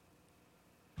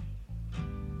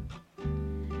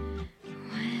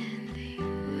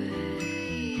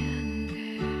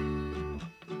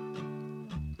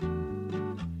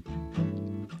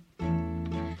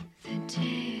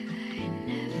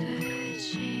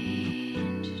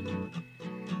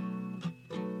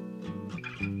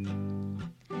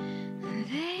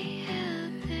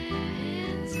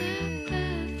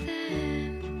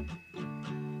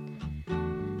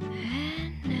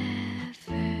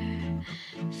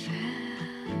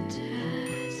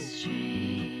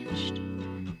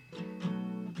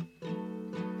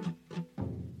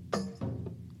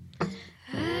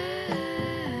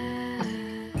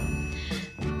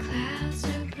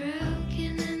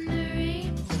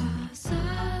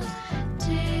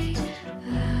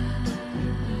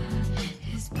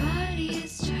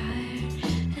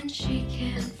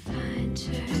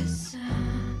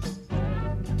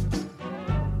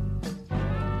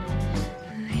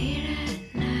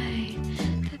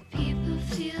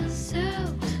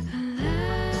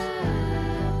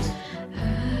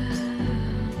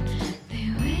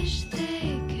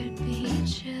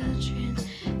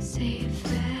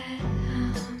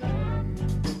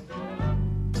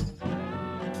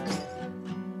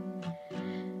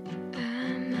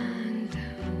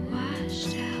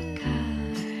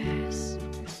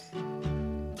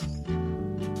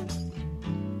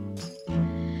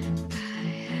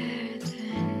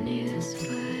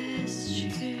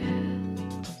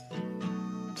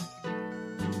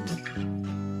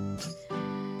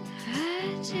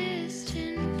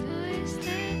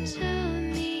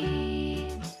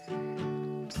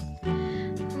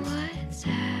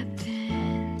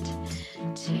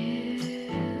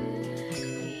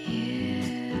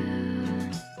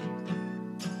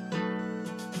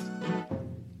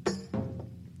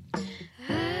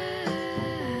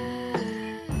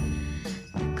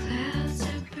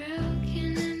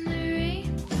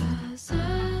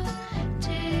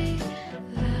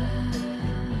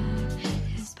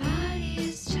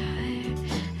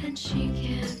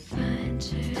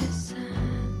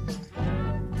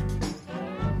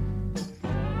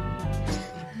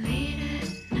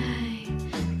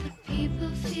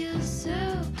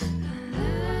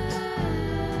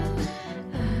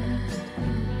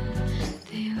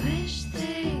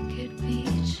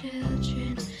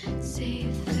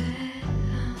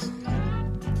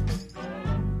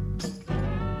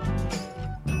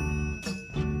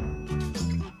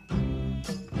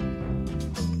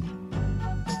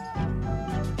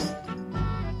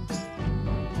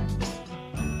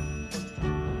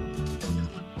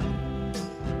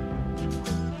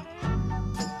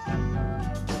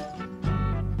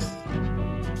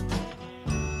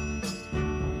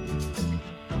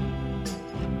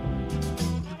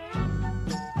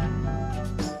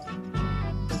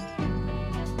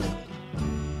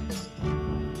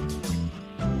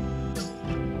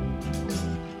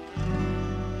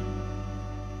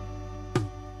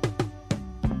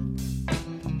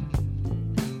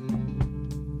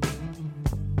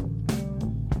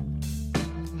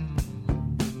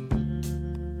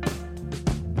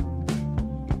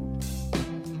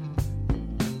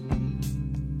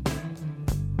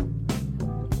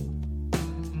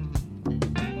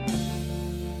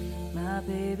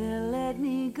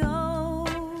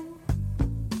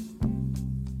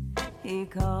 He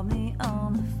called me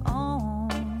on the phone.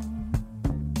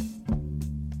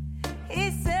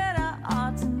 He said I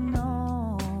ought to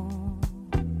know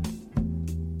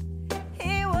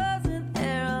he wasn't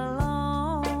there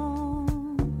alone.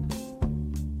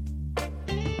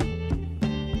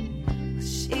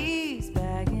 She's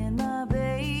back in my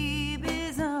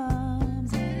baby's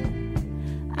arms, and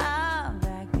I'm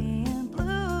back being blue.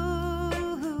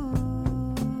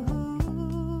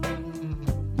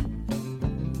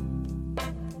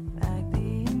 Back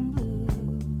being blue.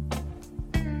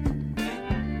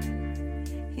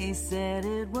 He said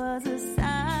it was a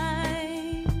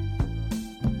sign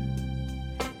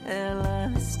their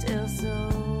love is still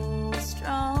so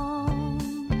strong.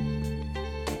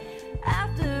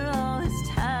 After all this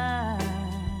time,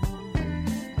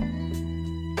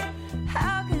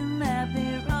 how can that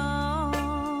be wrong?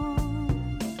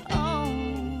 Oh,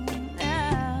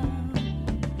 now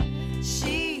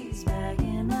she's back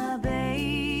in my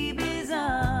baby's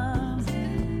arms,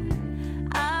 and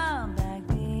I'm back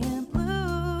being blue.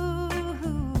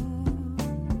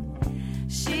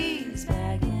 She's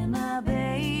back in my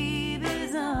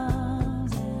baby's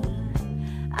arms,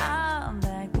 and I'm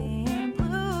back being blue.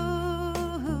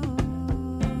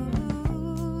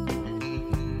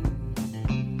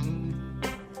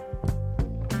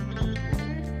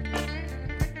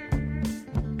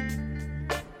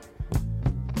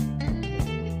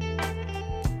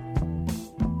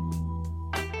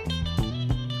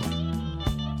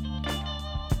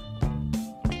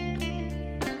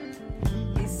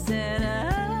 He said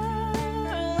our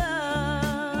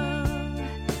love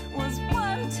was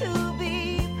one to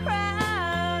be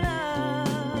proud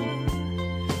of,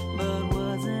 but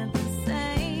wasn't the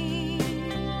same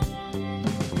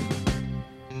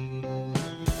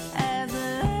as a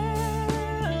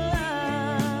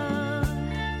love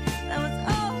that was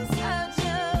oh such a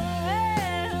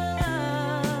rare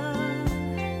love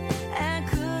and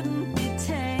couldn't be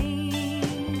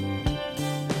tamed.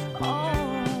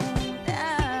 Oh,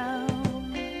 now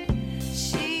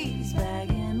she's back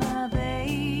in my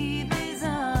baby's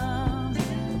arms.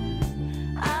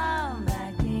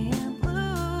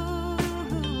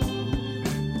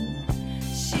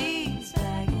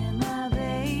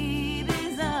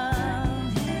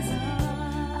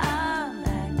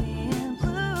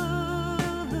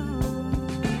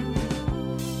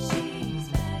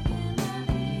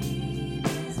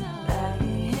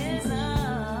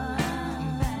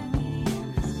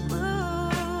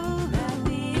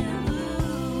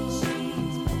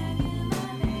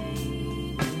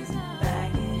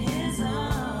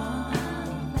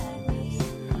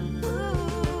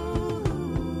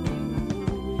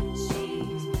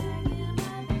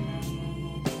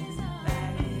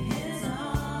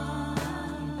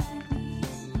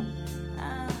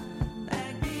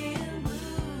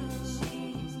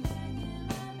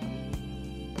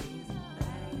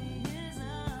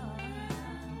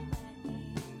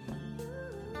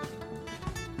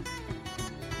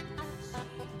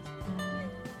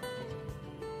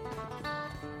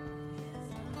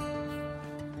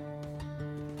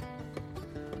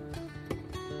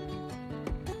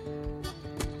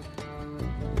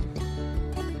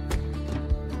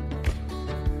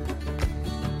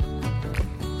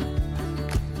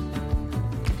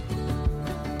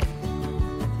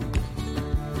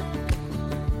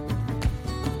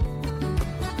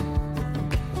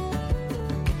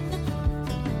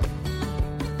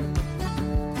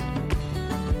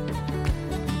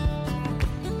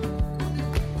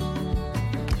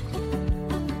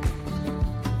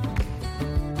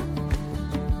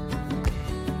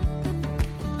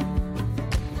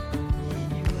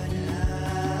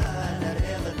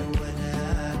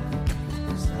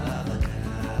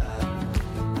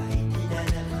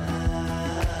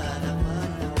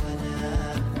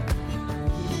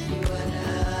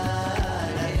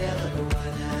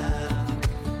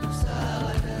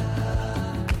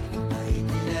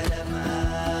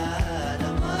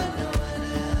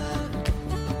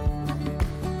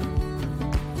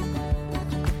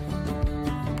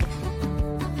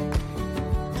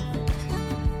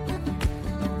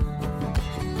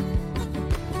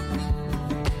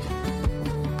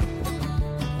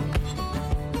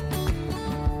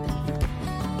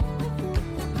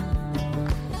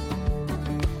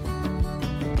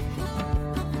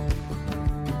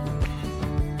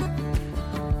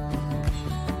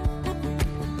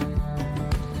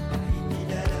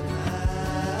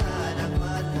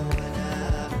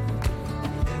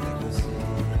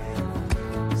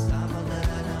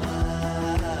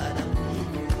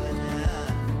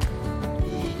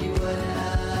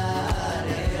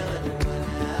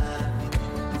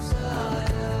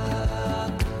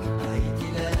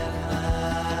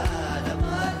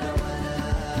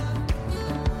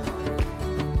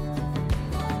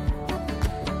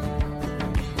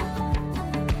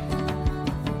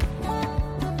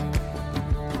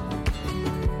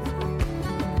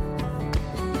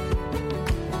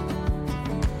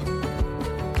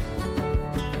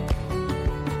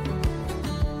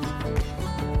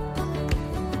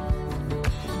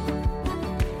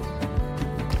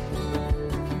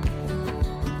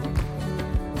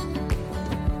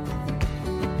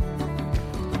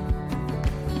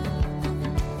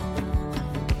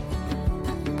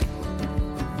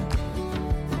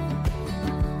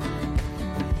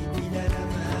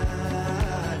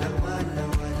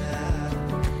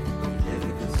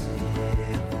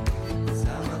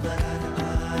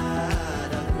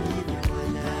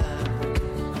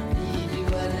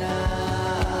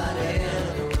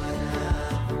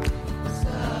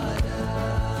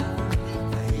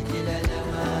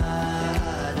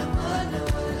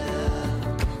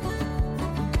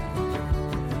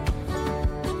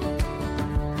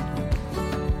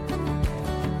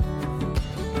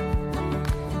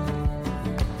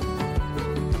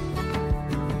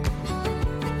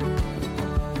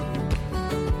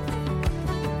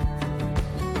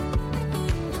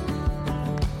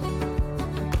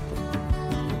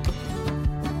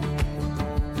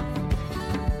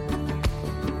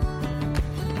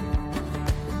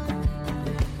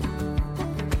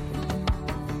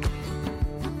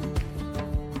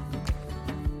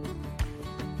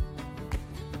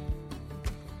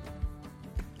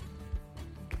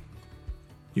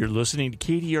 You're listening to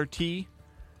KDRT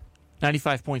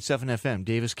 95.7 FM,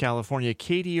 Davis, California,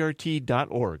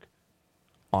 KDRT.org,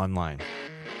 online.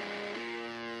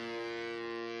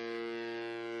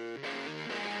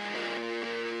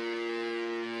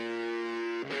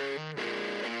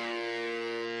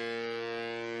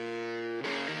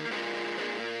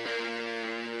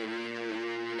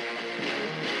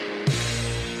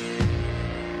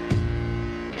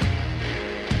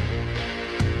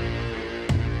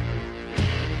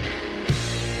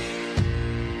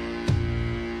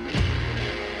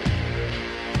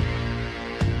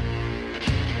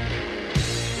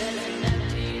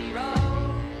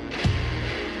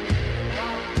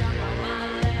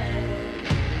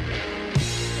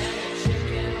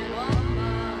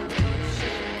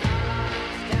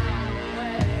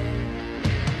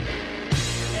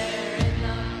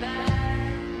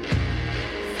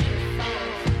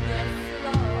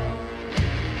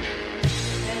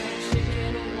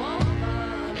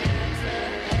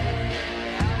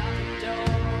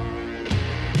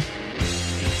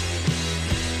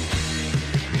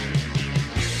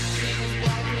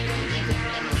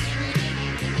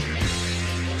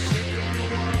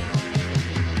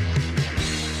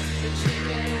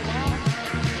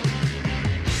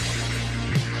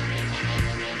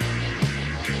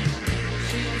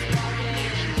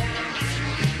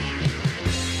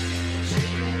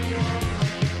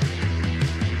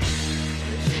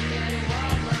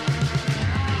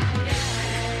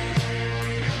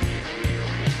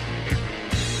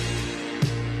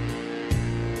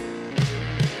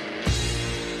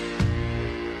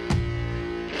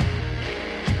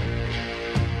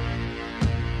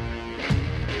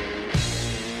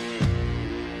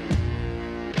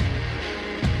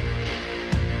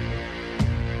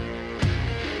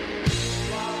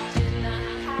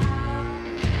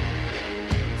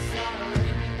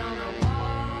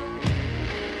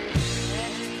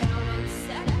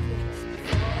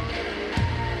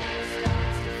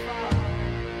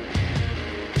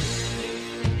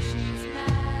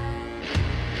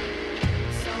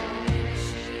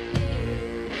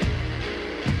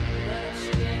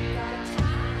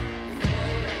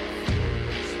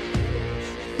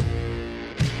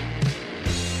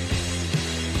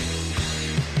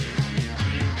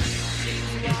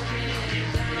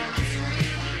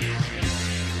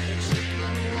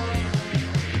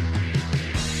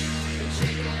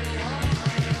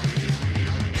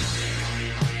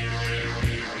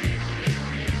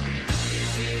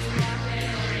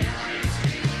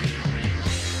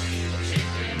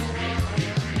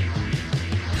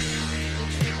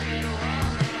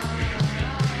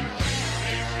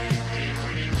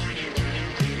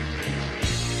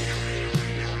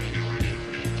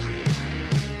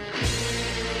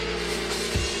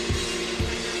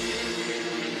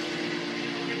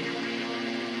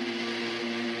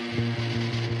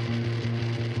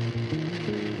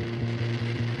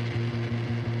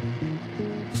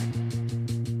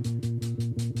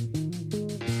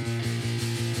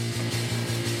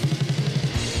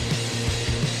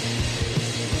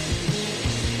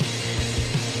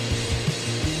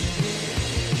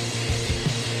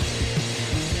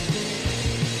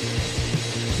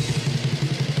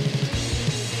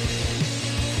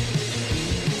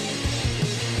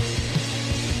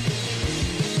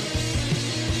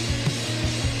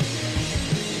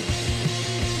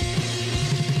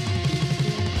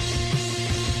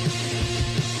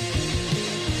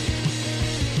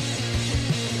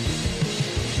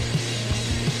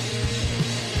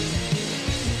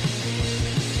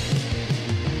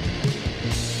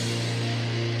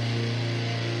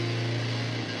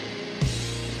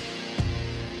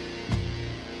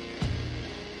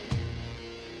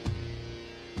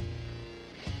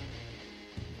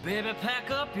 Baby,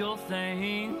 pack up your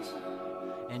things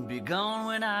and be gone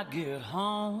when I get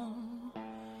home.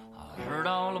 I heard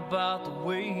all about the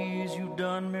ways you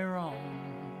done me wrong,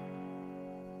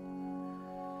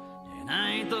 and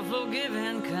I ain't the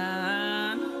forgiving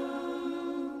kind,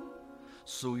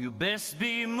 so you best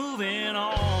be moving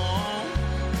on.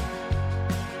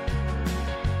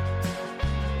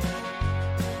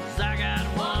 'Cause I got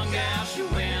one gal, she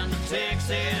went to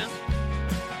Texas,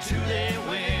 two they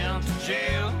went to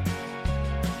jail,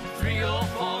 3 or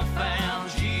 4 found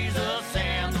Jesus,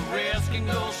 and the rest can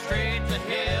go straight to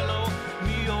hell. Oh,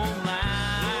 me, oh, my.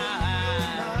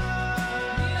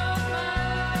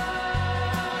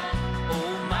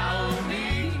 Oh, my, oh,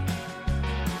 me.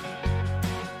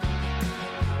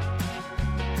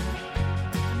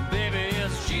 Baby,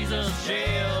 it's Jesus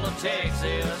jail to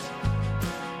Texas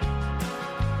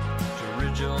to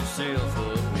rid yourself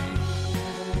of me.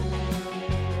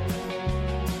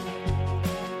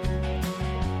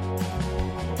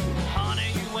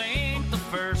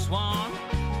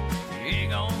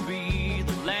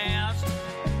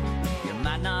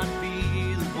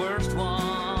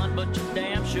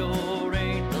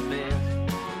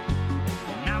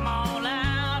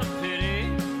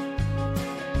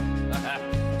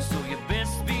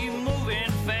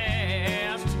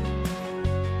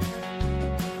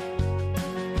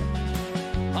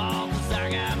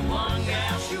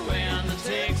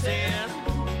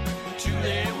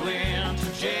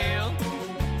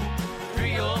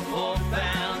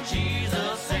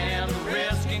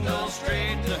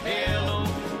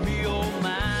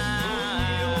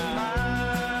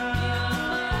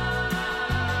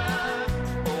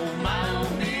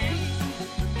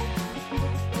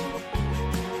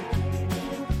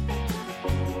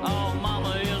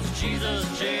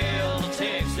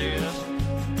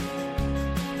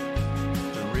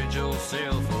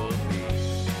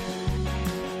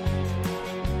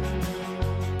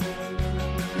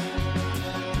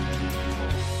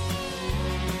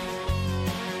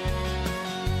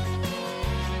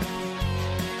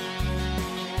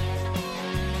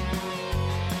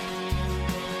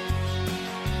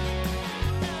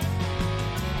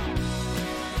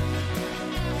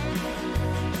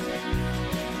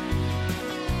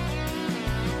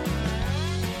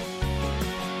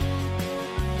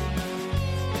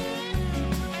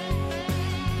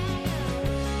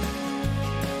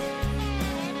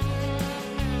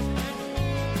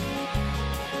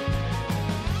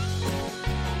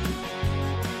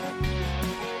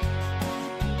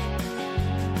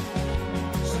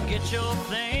 get your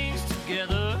things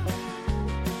together,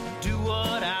 do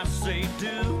what I say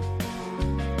do.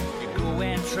 You go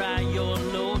and try your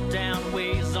low down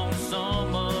ways on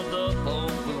some other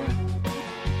old food.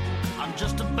 I'm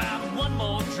just about one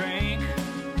more drink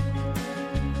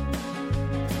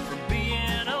for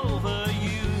being over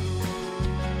you,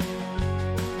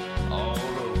 all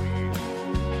over you.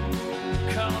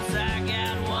 'Cause I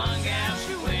got one gal,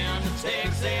 she went to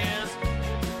Texas,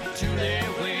 two they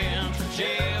went to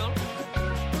jail,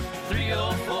 3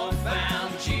 or 4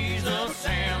 found Jesus,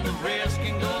 and the rest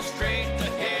can go straight to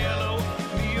hell.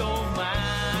 Oh, me, oh, my.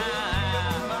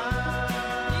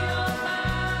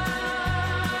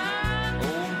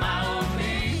 Oh, my, oh,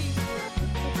 me.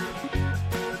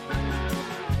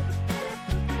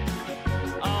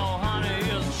 Oh, honey,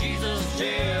 is Jesus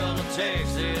jail to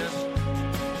Texas?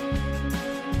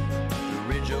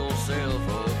 Rid yourself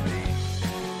of me.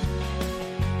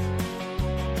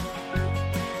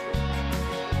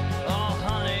 Oh,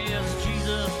 honey, is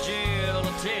Jesus jail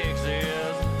to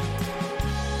Texas?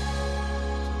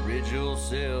 Rid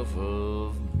yourself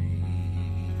of me.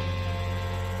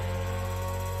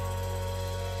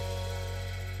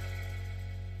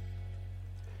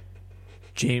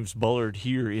 James Bullard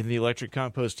here in the Electric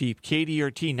Compost Heap,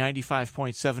 KDRT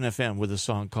 95.7 FM with a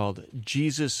song called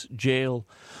Jesus, Jail,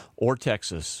 or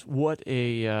Texas. What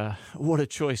a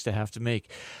choice to have to make.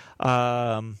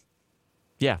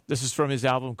 Yeah, this is from his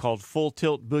album called Full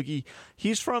Tilt Boogie.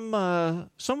 He's from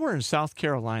somewhere in South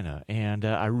Carolina, and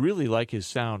I really like his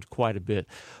sound quite a bit.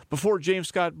 Before James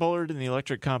Scott Bullard in the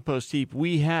Electric Compost Heap,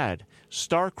 we had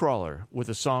Starcrawler with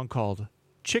a song called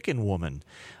Chicken Woman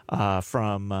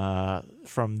from her,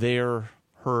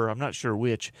 I'm not sure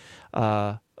which,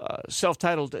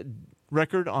 self-titled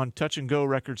record on Touch and Go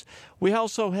Records. We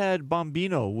also had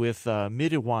Bombino with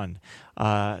Midiwan.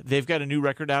 They've got a new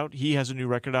record out. He has a new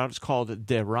record out. It's called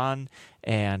Deran,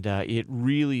 and it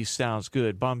really sounds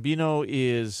good. Bombino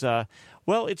is,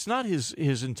 well, it's not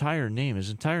his entire name. His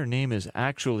entire name is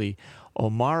actually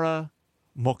Omara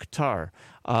Mokhtar.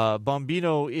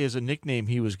 Bombino is a nickname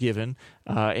he was given,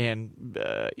 and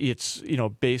it's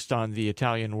based on the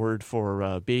Italian word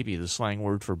for baby, the slang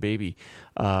word for baby,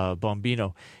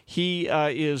 Bombino. He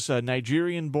is a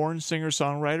Nigerian-born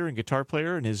singer-songwriter and guitar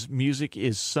player, and his music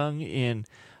is sung in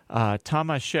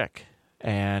Tamashek,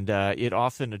 and it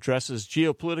often addresses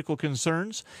geopolitical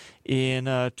concerns in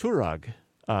Turag,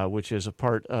 which is a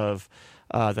part of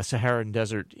the Saharan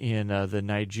Desert in the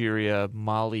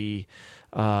Nigeria-Mali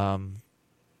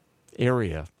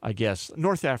area, I guess.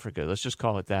 North Africa, let's just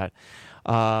call it that.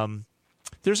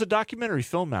 There's a documentary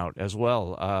film out as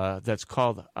well that's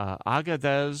called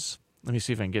Agadez. Let me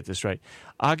see if I can get this right.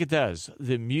 Agadez,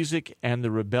 The Music and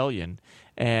the Rebellion.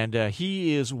 And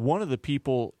he is one of the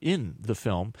people in the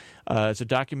film. It's a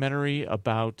documentary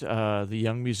about the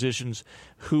young musicians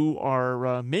who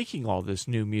are making all this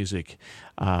new music.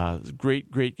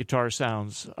 Great guitar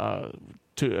sounds.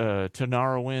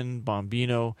 Tanarowin,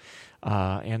 Bombino,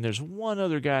 and there's one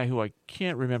other guy who I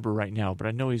can't remember right now, but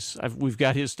I know we've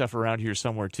got his stuff around here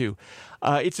somewhere too.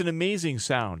 It's an amazing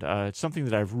sound. It's something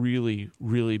that I've really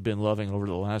been loving over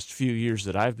the last few years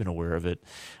that I've been aware of it.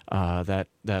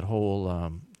 That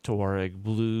whole Tuareg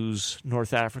blues,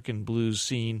 North African blues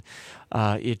scene.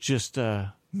 It just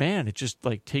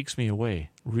like takes me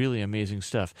away. Really amazing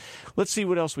stuff. Let's see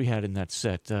what else we had in that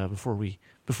set before we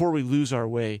lose our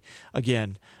way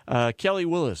again. Kelly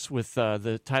Willis with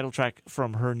the title track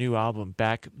from her new album,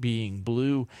 Back Being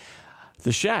Blue.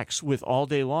 The Shacks with All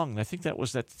Day Long. And I think that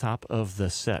was at the top of the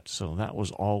set. So that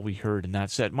was all we heard in that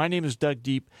set. My name is Doug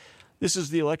Deep. This is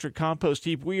the Electric Compost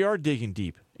Heap. We are digging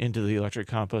deep into the Electric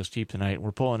Compost Heap tonight.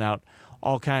 We're pulling out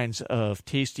all kinds of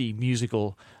tasty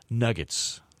musical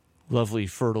nuggets. Lovely,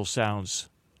 fertile sounds,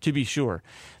 to be sure.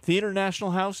 The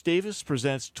International House Davis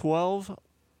presents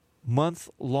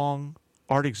 12-month-long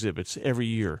art exhibits every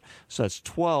year. So that's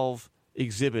 12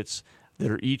 exhibits that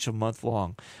are each a month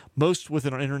long, most with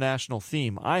an international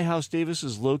theme. iHouse Davis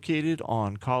is located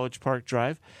on College Park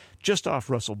Drive, just off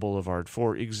Russell Boulevard.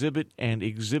 For exhibit and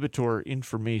exhibitor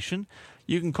information,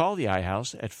 you can call the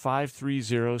iHouse at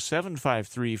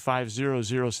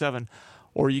 530-753-5007,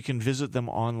 or you can visit them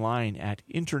online at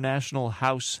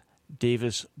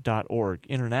internationalhousedavis.org.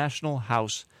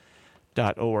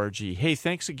 Internationalhouse.org. Hey,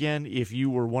 thanks again if you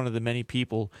were one of the many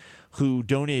people who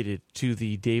donated to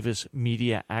the Davis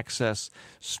Media Access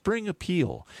Spring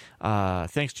Appeal.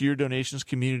 Thanks to your donations,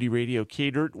 Community Radio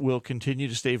K-Dirt will continue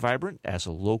to stay vibrant as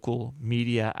a local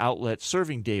media outlet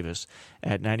serving Davis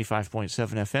at 95.7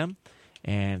 FM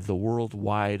and the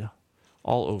worldwide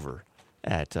all over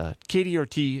at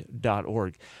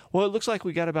kdrt.org. Well, it looks like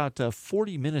we got about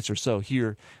 40 minutes or so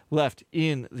here left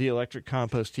in the Electric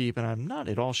Compost Heap, and I'm not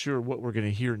at all sure what we're going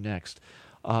to hear next.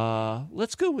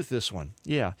 Let's go with this one.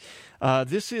 Yeah.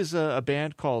 This is a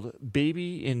band called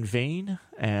Baby in Vain,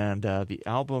 and the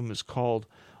album is called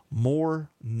More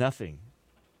Nothing.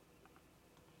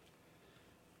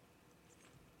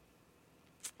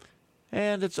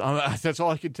 And that's all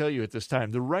I can tell you at this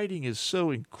time. The writing is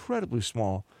so incredibly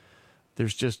small.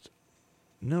 There's just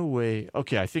no way.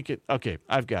 Okay,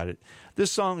 I've got it.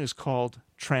 This song is called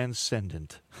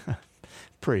Transcendent.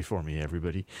 Pray for me,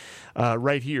 everybody.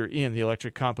 Right here in the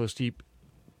Electric Compost Heap,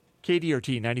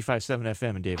 KDRT 95.7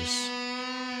 FM in Davis.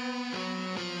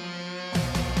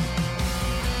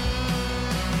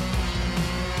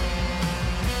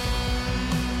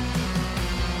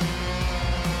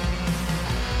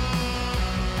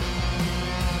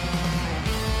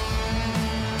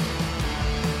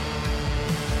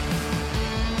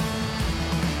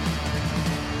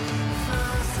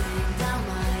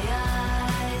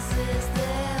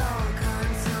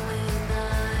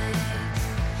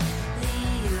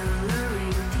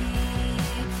 Alluring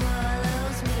deep.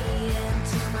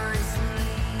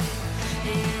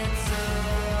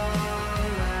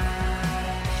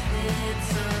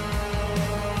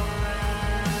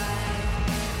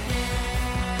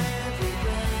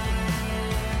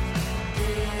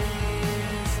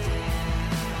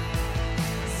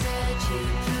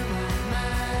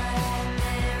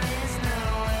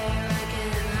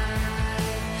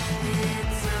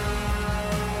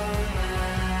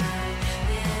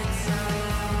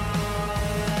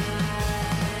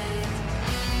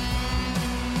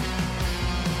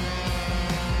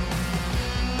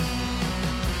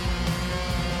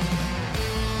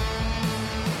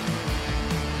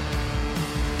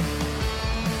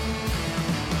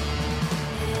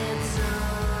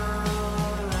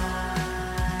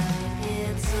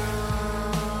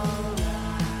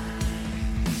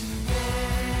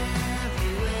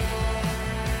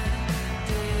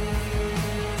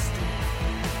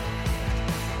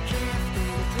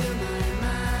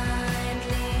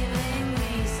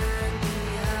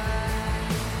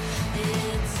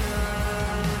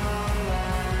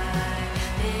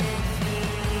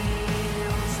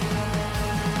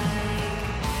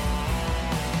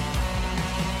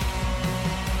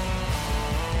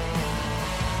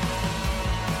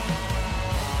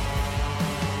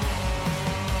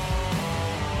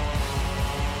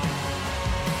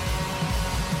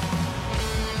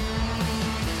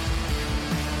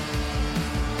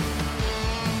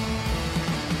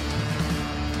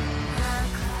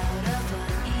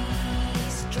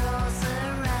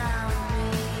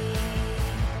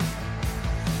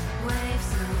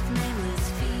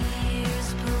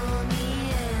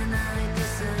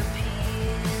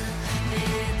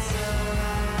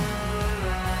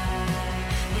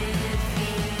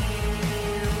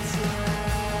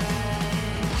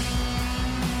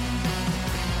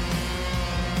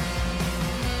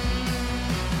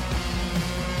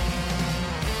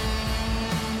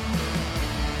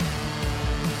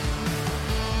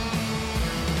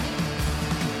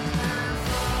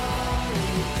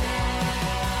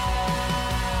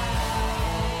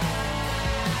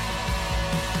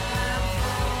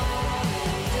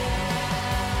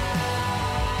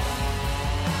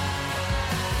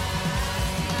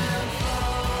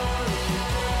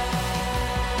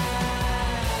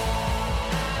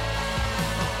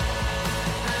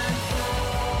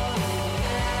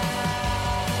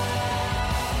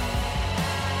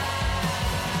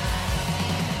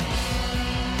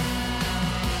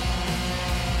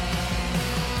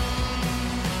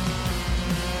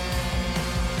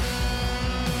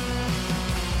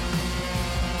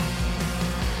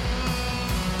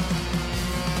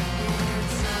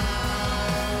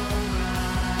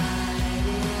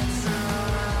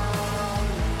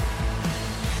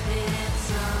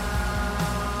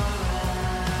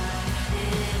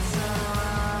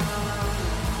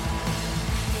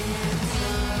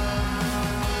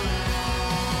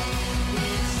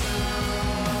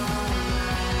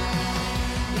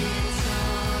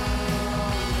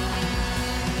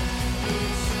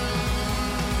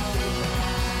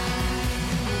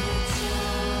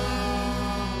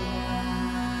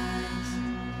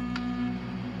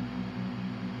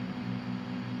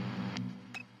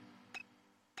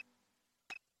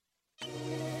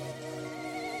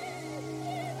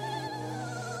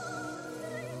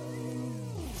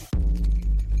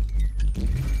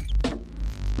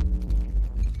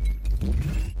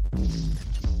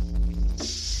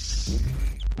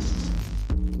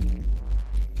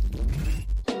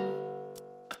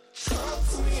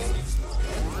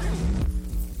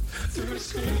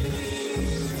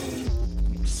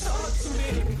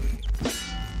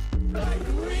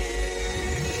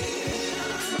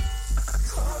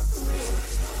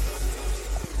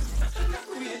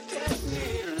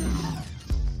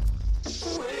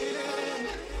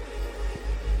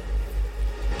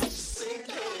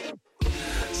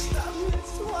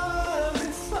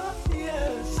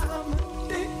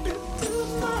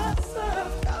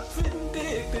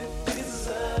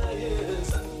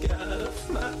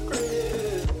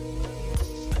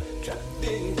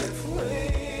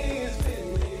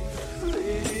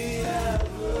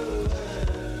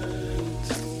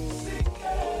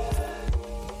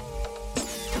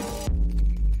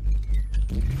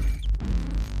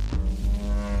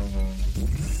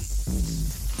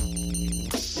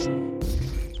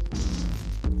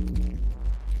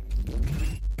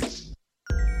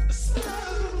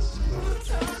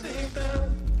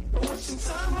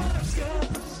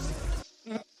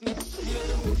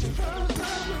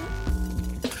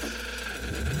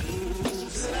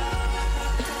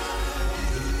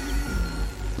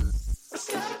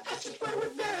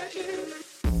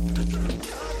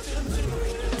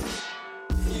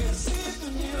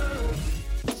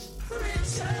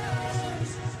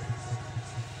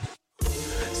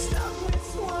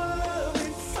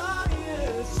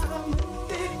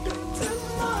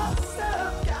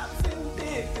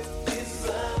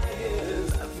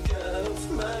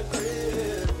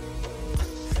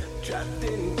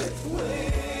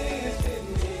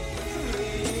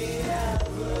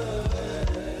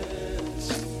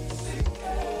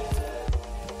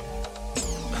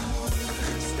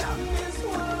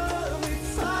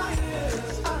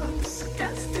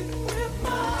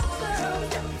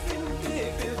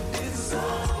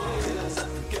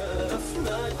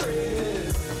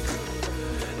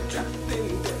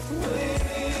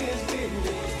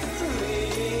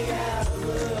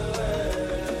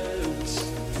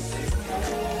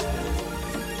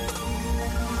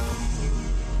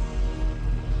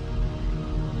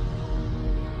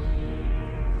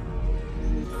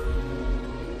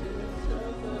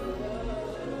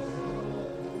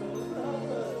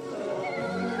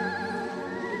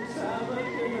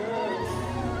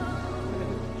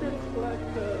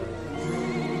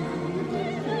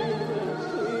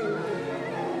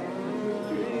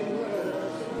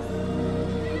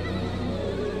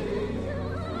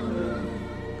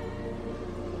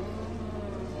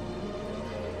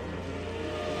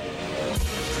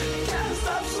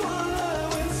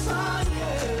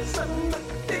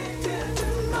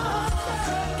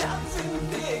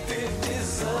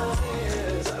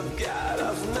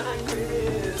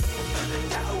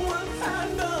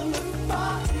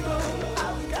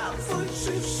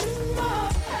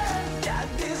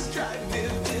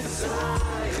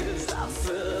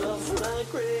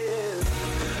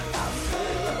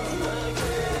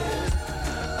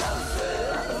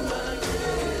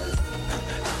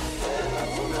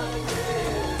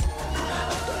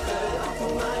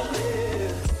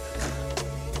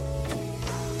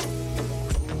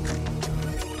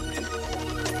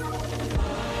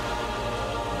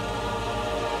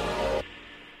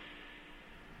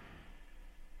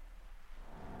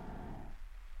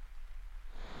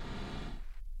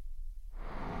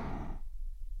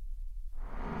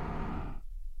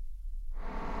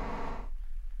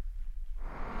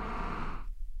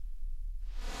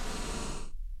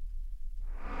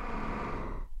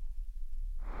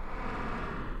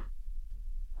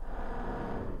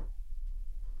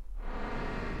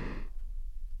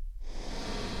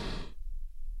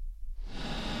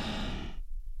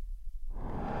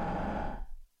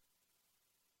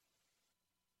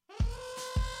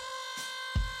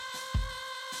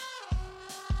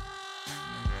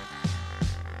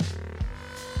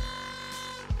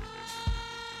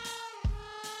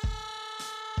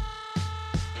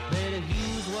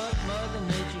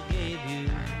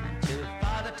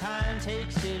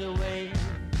 takes it away.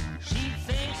 She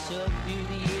thinks her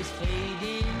beauty is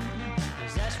fading,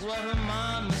 'cause that's what her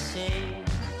mama said.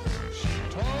 She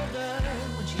told her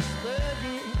when she's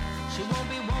 30, she won't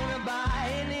be wanted by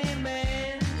any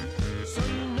man. So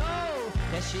you know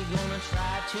that she's gonna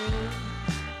try to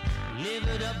live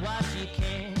it up while she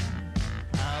can.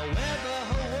 However,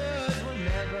 her words will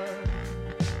never,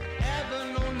 ever,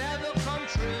 no, never come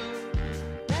true.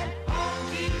 That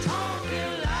honky-tonky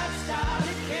lifestyle,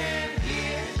 it can't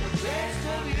get the best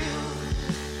of you.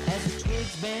 As the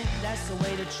twigs bend, that's the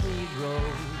way the tree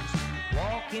grows.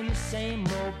 Walk in the same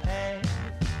old path.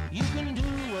 You can do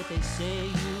what they say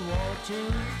you ought to.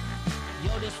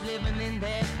 You're just living in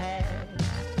their past.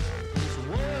 This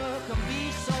world can be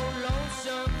so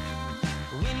lonesome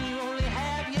when you only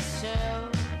have yourself.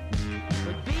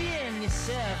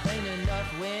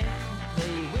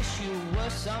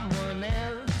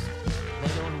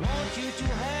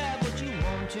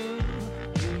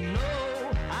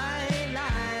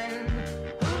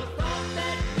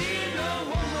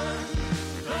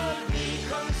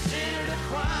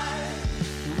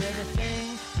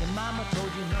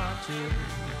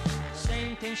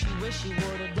 wish you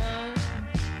would have done.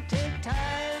 Take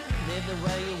time, live the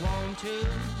way you want to.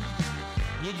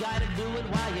 You gotta do it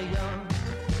while you're young.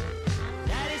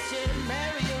 Daddy said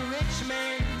marry a rich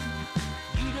man.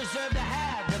 You deserve to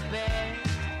have the best.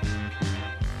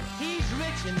 He's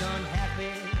rich and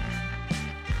unhappy.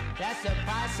 That's the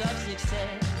price of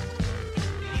success.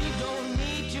 You don't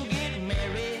need to get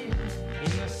married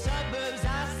in the suburbs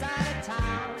outside of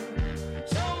town.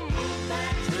 So move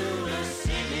back to the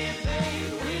city,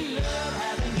 babe. We love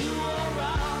having you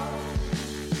around.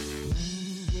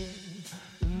 Yeah,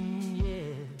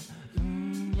 yeah.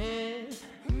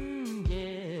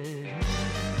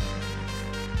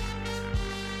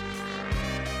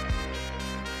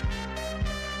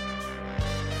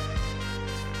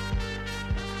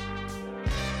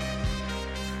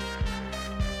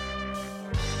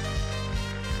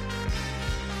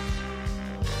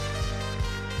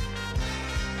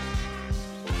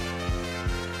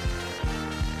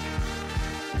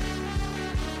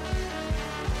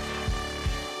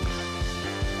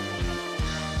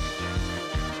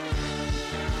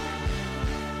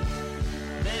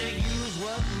 Better use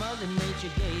what Mother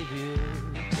Nature gave you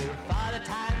before the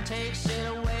time takes it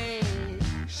away.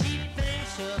 She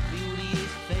thinks her beauty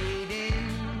is fading,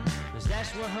 'cause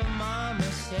that's what her mama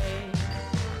said.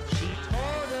 She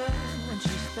told her when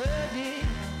she's 30,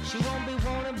 she won't be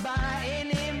wanted by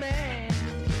any man.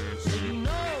 So you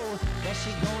know that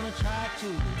she gonna try to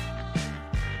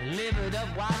live it up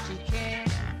while she can.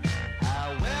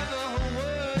 However, her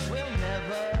words will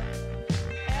never,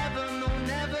 ever, no,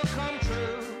 never come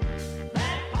true.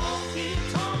 That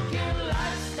honky-tonkin'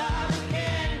 lifestyle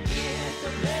can get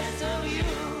the best of you.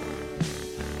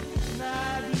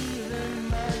 Not even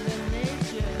Mother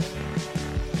Nature.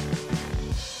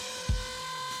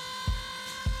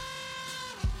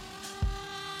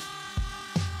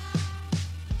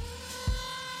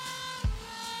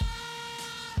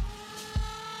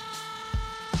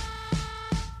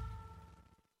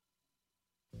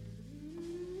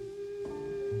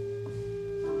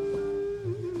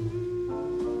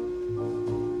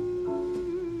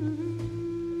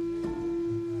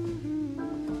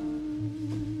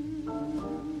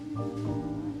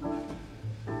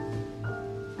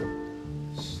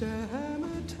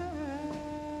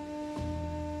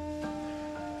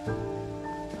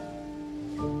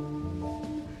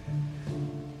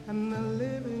 And the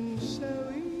living's so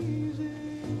easy,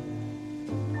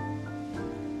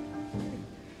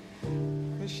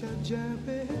 'cause you're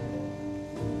jumping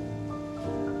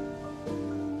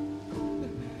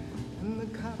and the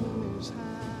cotton is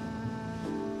high.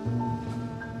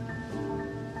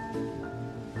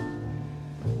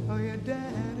 Oh, your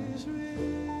daddy's rich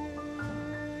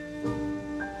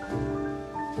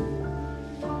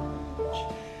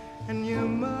and your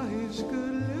mother's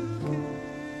good looking.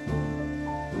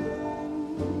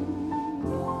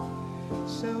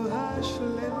 So hush,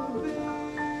 little baby,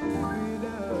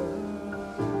 don't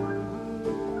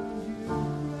you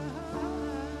cry.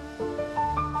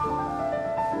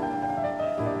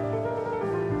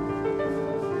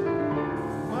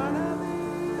 One of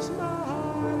these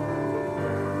mornings,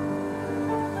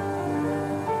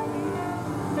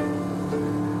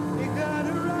 you're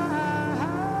gonna rise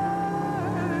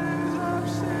up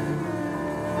singing,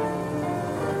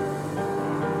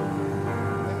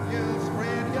 and you'll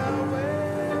spread your wings,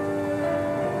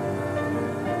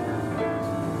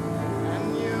 and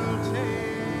you'll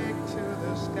take to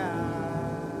the sky.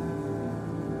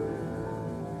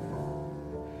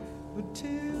 But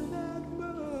till that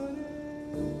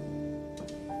morning,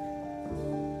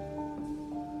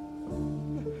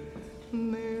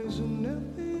 there's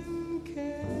nothing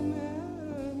can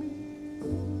harm you.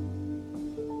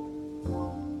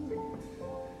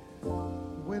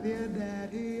 With your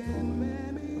daddy and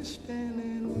mammy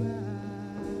standing by,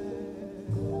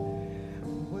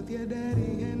 with your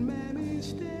daddy and mammy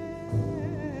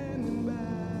standing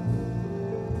by,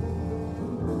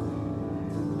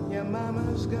 your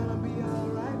mama's gonna be all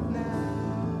right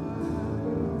now,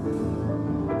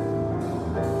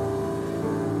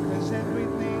 'cause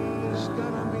everything's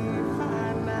gonna be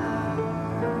fine now.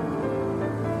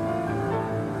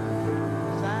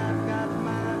 'Cause I've got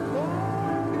my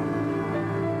boogie,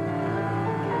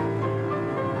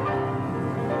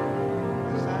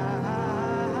 'cause I've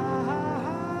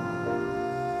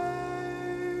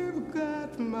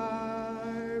got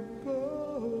my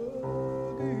boogie.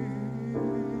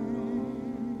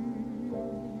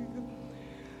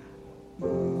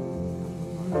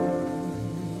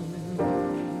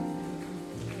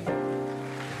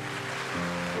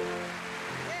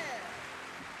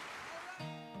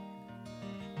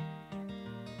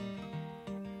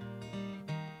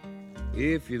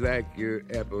 If you like your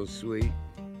apple sweet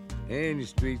and your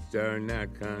streets are not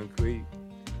concrete,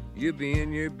 you'll be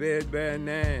in your bed by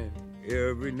 9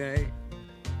 every night.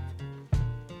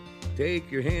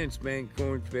 Take your hand-spanked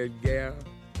corn-fed gal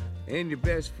and your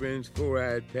best friend's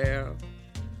four-eyed pal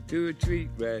to a treat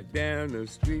right down the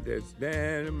street that's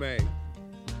dynamite.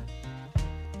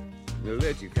 Now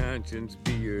let your conscience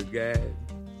be your guide.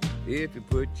 If you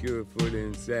put your foot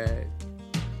inside,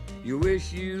 you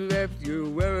wish you left your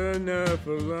well enough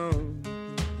alone.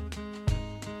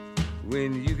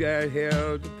 When you got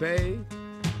hell to pay,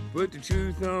 put the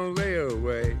truth on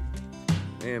layaway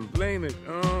and blame it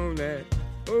on that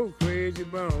old crazy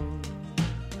bone.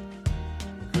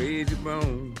 Crazy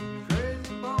bone.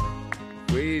 Crazy bone.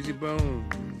 Crazy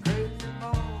bone. Crazy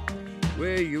bone.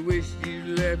 Where you wish you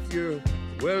left your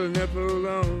well enough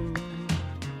alone.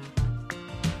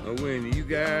 When you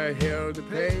got hell to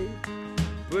pay,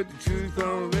 put the truth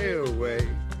on layaway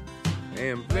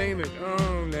and blame it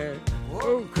on that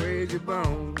old crazy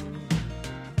bone.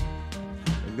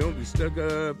 And don't be stuck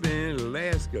up in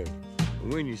Alaska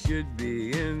when you should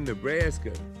be in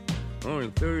Nebraska on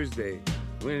a Thursday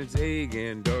when it's egg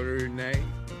and daughter night.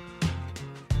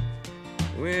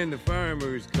 When the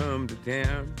farmers come to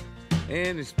town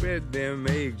and they spread them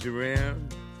eggs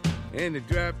around and they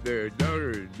drop their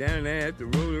daughters down at the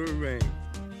roller rink,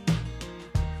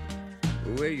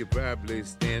 where you're probably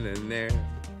standing there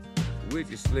with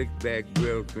your slick back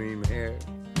grill cream hair,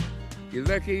 your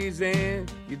luckies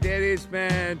and your daddy's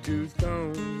fine tooth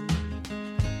comb.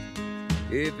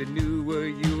 If they knew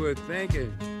what you were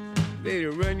thinking, they'd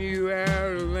run you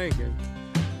out of Lincoln.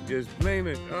 Just blame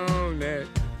it on that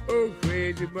old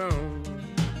crazy bone.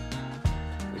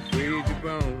 Crazy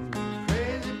bone.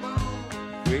 Crazy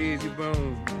bone. Crazy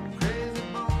bone. Crazy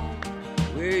bone.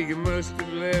 Well, you must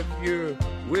have left your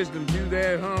wisdom to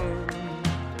that home.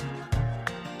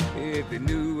 If they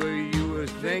knew what you was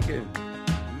thinking,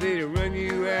 they'd run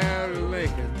you out of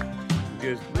Lincoln.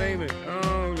 Just blame it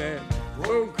on that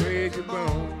old crazy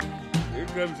bone. Here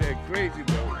comes that crazy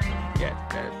bone. Yeah,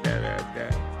 da da da da.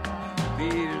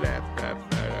 Dee da da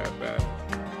da da da.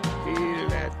 Dee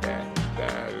da da da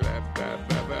da da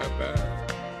da da da.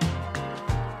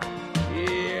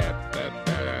 Yeah, da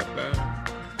da da da.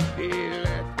 Dee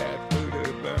da da da da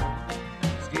da.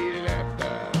 Skee da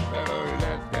da da da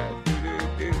da da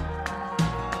da.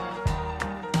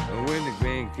 When the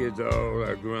grandkids all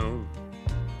are grown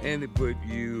and they put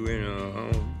you in a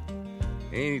home,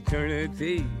 and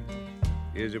eternity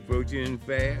is approaching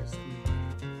fast.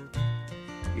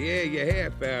 Yeah, you're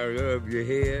half out of your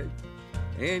head,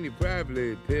 and you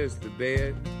probably pissed the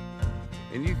bed,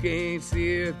 and you can't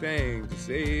see a thing to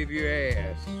save your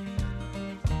ass.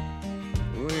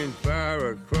 When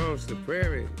far across the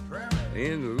prairie,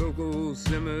 in the local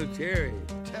cemetery,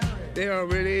 they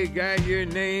already got your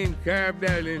name carved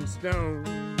out in stone.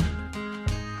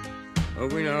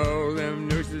 When all them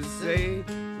nurses say,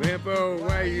 Grandpa,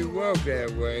 why you walk that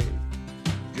way?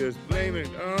 Just blame it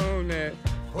on that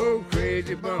old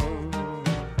crazy bone.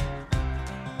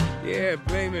 Yeah,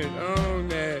 blame it on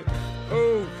that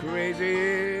old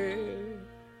crazy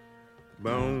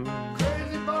bone.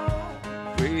 Crazy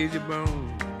bone. Crazy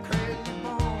bone. Crazy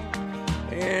bone.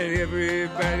 And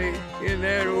everybody in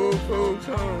that old folks'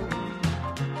 home,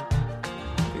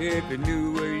 if they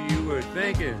knew what you were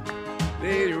thinking,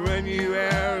 they'd run you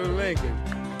out of Lincoln.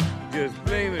 Just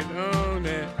blame it on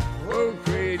that old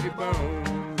crazy bone.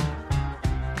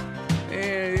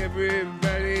 And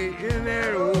everybody in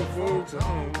that old folks'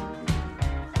 home,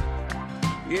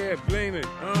 yeah, blame it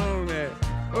on that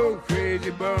old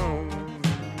crazy bone.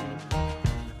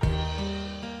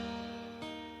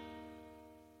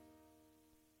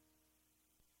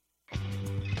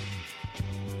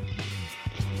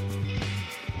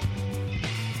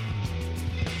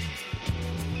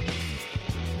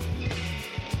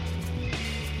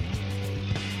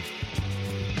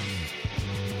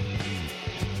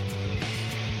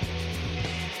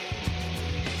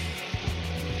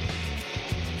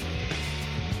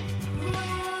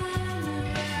 Run,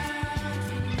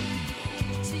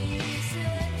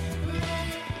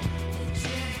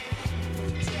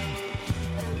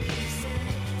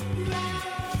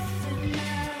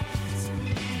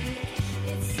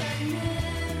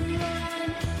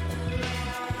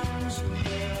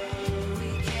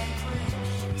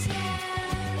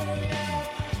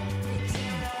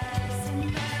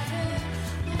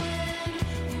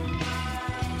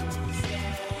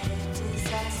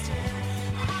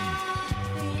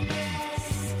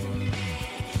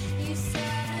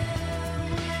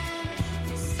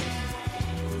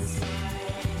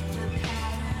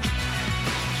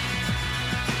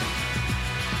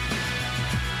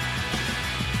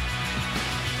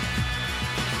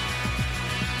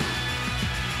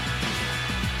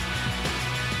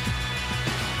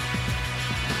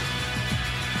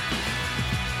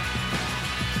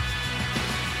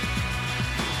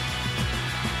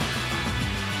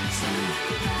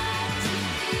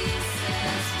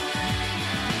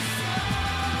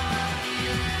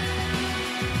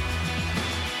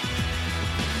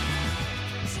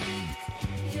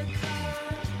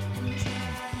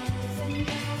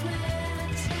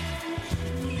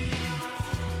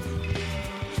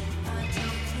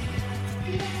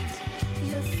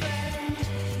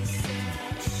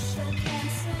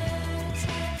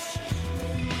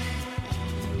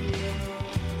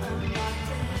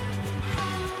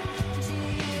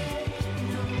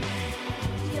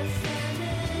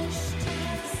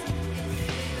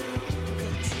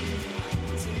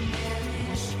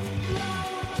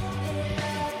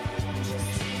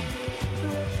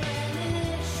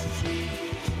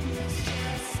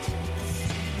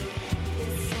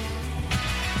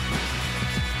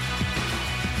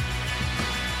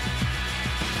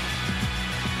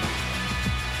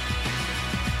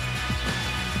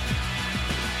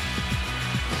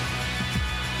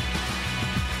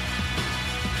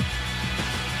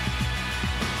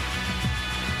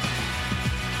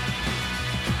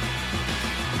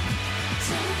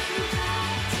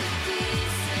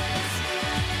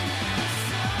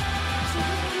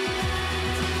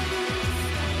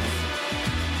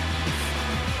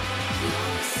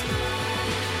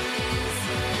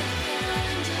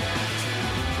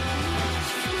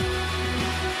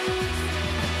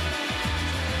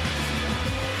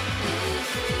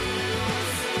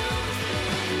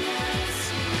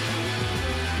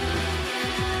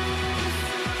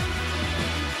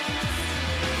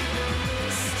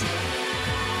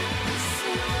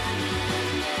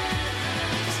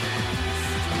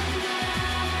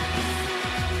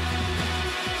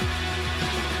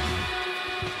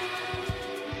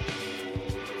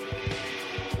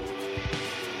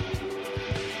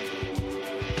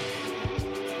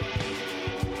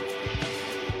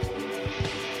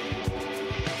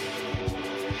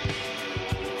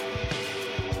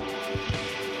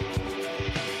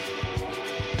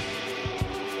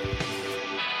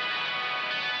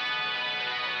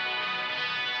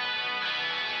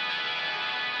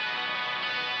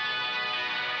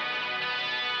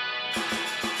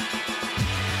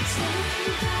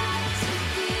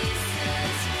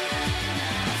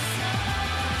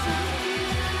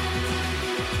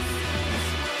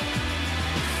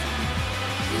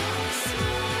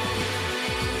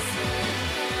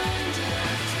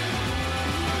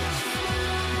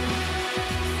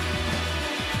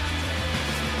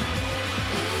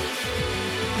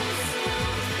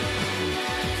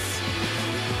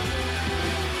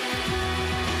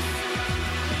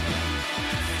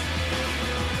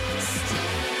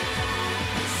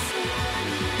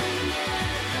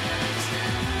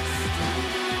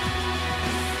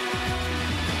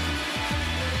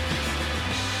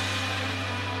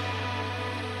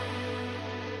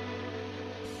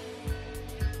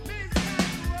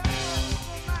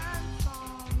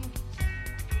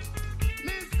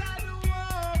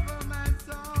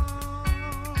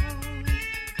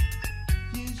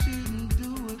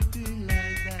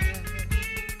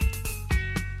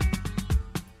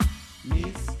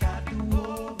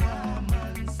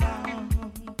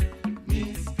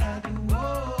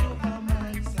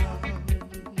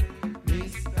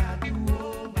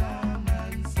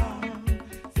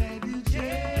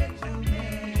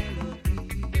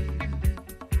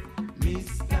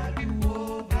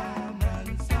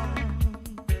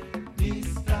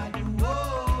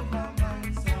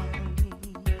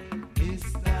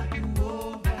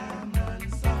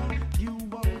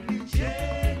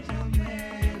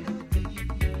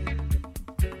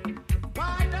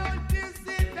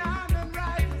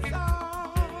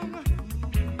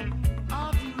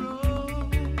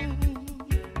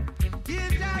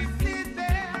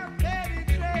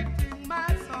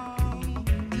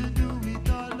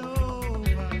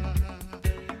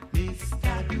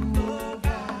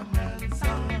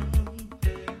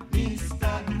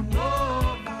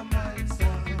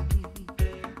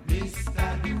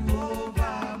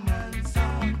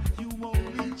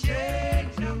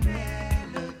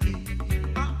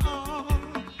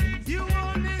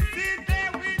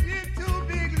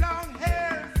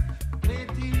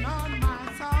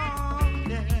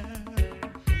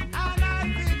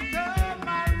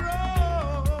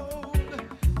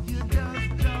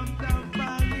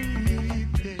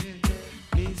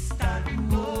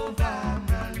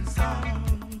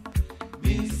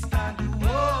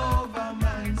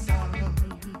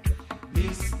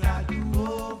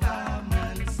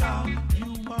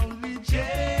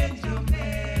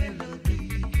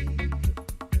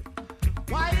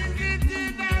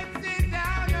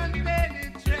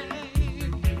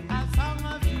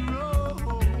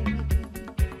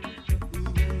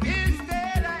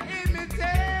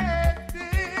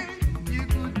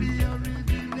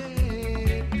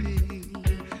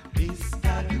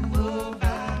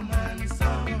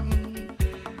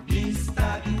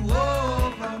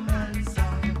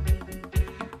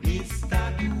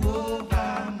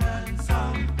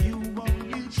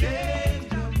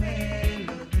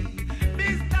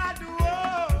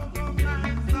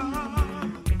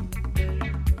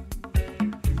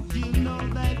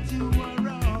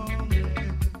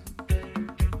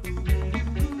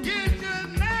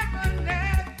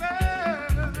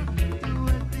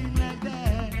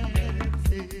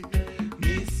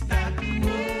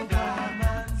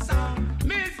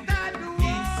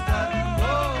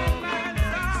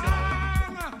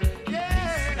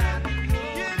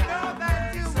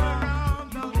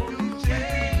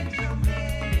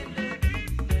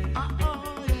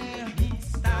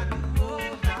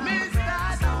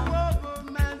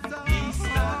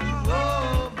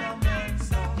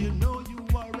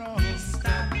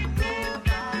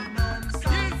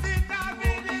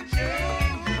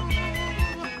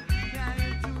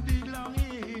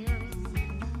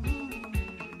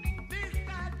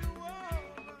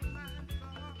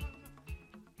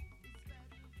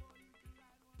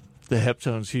 The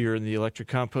Heptones here in the Electric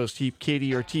Compost Heap,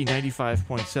 KDRT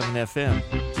 95.7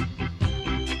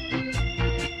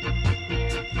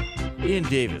 FM. In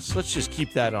Davis. Let's just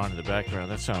keep that on in the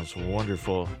background. That sounds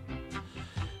wonderful.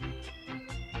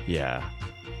 Yeah.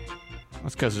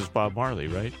 That's because it's Bob Marley,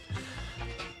 right?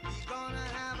 We're gonna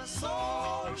have a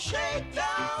soul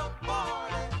shakedown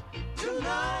party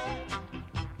tonight.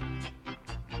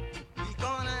 We're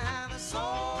gonna have a soul.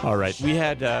 All right, we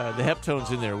had the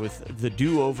Heptones in there with the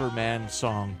Do-Over Man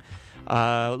song.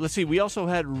 Let's see, we also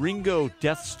had Ringo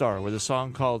Death Star with a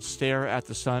song called Stare at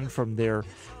the Sun from their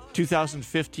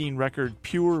 2015 record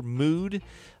Pure Mood.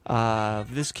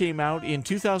 This came out in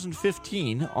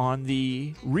 2015 on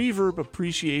the Reverb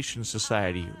Appreciation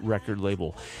Society record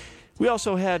label. We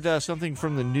also had something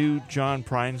from the new John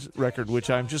Prine's record, which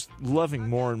I'm just loving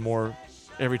more and more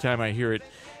every time I hear it.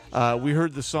 We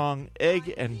heard the song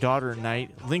Egg and Daughter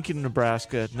Night, Lincoln,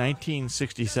 Nebraska,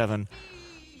 1967,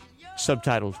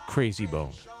 subtitled Crazy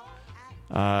Bone.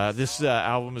 This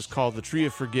album is called The Tree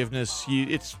of Forgiveness.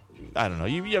 I don't know.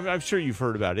 I'm sure you've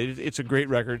heard about it. It's a great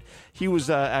record. He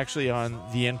was actually on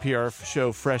the NPR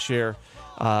show Fresh Air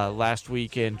last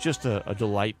week, and just a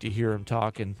delight to hear him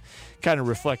talk and kind of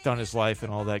reflect on his life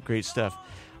and all that great stuff.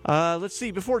 Let's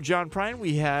see. Before John Prine,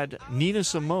 we had Nina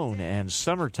Simone and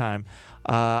Summertime.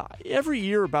 Every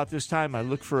year about this time, I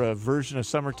look for a version of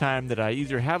Summertime that I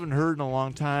either haven't heard in a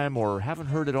long time or haven't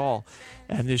heard at all.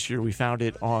 And this year we found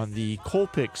it on the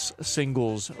Colpix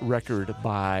singles record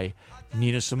by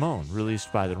Nina Simone,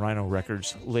 released by the Rhino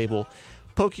Records label.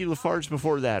 Pokey Lafarge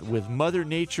before that with Mother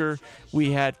Nature.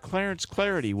 We had Clarence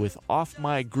Clarity with Off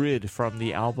My Grid from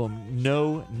the album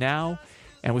No Now.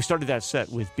 And we started that set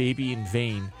with Baby in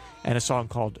Vain and a song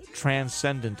called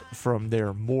Transcendent from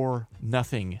their More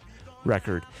Nothing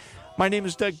record. My name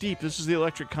is Doug Deep. This is the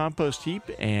Electric Compost Heap,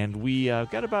 and we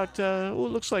got about, it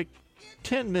looks like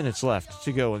 10 minutes left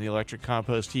to go in the Electric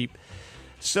Compost Heap.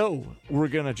 So we're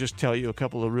going to just tell you a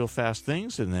couple of real fast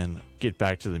things and then get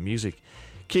back to the music.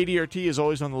 KDRT is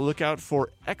always on the lookout for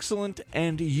excellent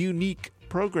and unique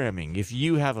programming. If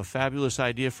you have a fabulous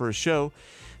idea for a show,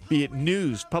 be it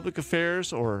news, public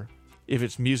affairs, or if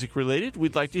it's music related,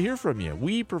 we'd like to hear from you.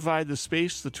 We provide the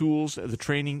space, the tools, the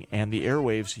training, and the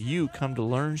airwaves you come to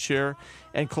learn, share,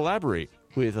 and collaborate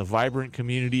with a vibrant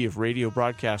community of radio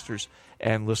broadcasters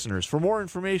and listeners. For more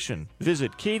information,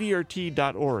 visit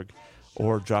kdrt.org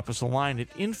or drop us a line at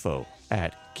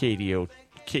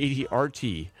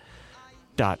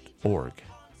info@kdrt.org.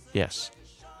 Yes.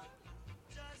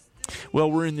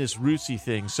 Well, we're in this rootsy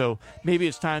thing, so maybe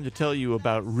it's time to tell you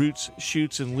about Roots,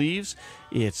 Shoots, and Leaves.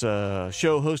 It's a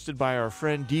show hosted by our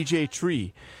friend DJ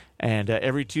Tree, and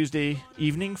every Tuesday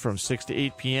evening from 6 to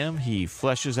 8 p.m., he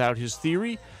fleshes out his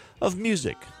theory of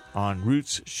music on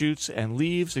Roots, Shoots, and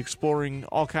Leaves, exploring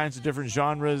all kinds of different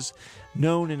genres,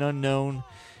 known and unknown,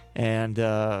 and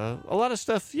a lot of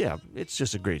stuff. Yeah, it's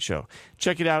just a great show.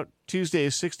 Check it out,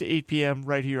 Tuesdays, 6 to 8 p.m.,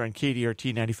 right here on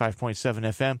KDRT 95.7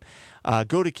 FM.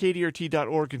 Go to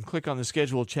kdrt.org and click on the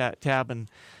schedule tab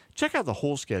and check out the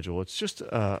whole schedule. It's just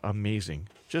amazing.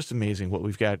 Just amazing what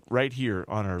we've got right here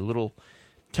on our little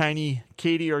tiny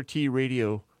KDRT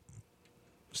radio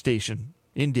station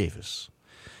in Davis.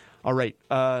 All right.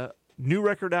 New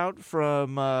record out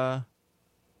from the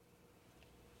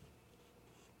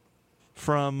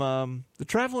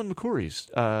Traveling McCourys.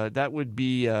 That would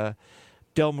be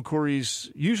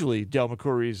usually Del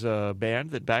McCourry's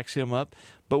band that backs him up.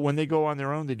 But when they go on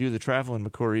their own, they do the Traveling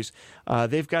McCourys.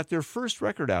 They've got their first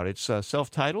record out. It's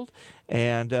self-titled,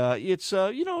 and it's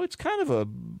kind of a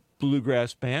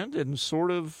bluegrass band and sort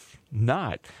of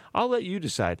not. I'll let you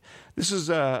decide. This is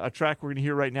a track we're going to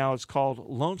hear right now. It's called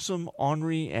Lonesome,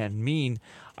 Ornery, and Mean.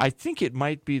 I think it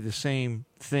might be the same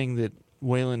thing that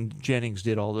Waylon Jennings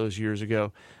did all those years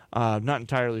ago. Not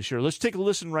entirely sure. Let's take a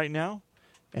listen right now,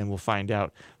 and we'll find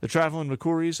out. The Traveling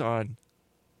McCourys on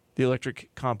the Electric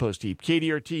Compost Heap.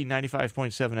 KDRT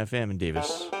 95.7 FM in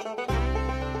Davis.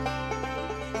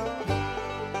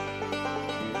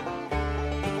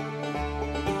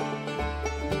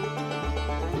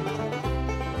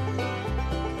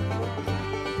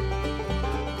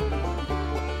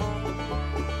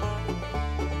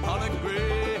 On a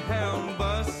Greyhound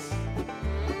bus,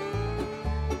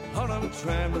 on I'm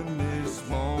traveling this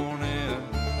morning.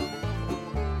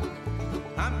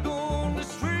 I'm going to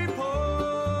Shreveport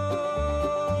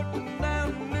and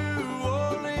down to New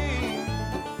Orleans.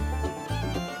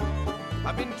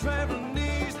 I've been traveling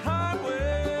these highways.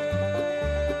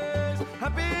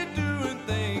 I've been doing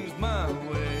things my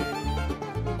way.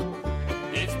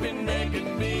 It's been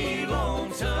making me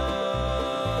lonesome.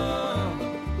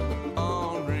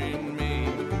 Honoring me.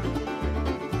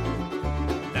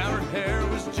 Now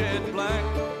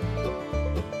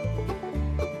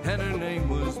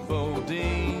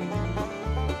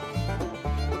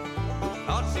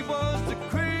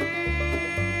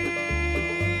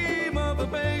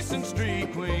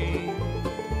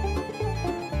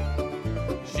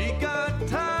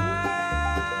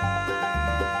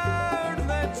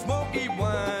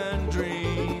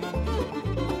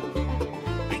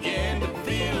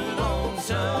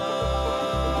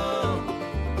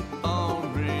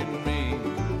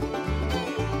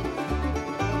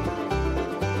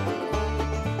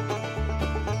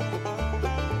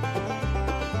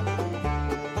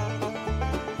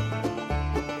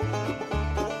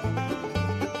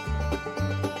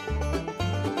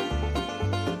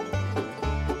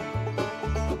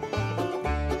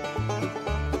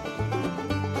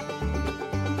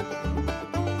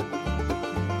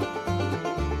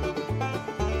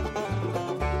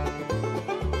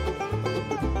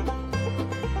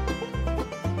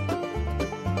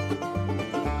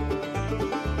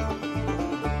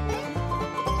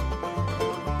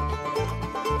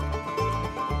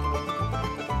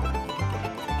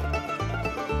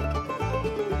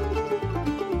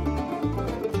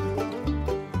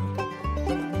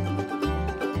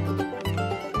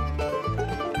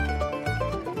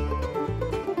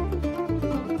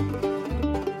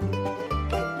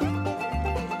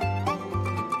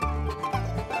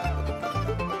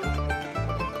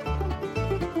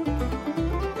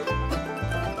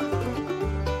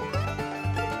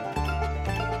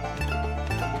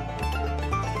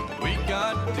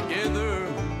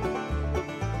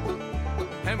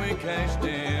cashed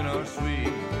in our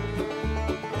suite.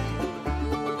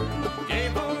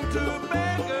 Gave home to a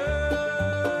beggar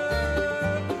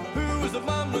who was a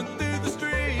bumbling through the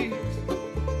streets.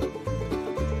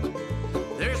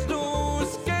 There's no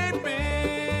escaping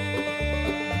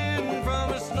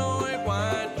from a snowy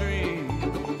white dream.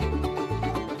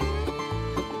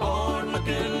 Born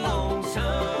looking lonesome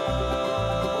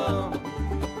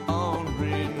on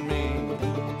red me.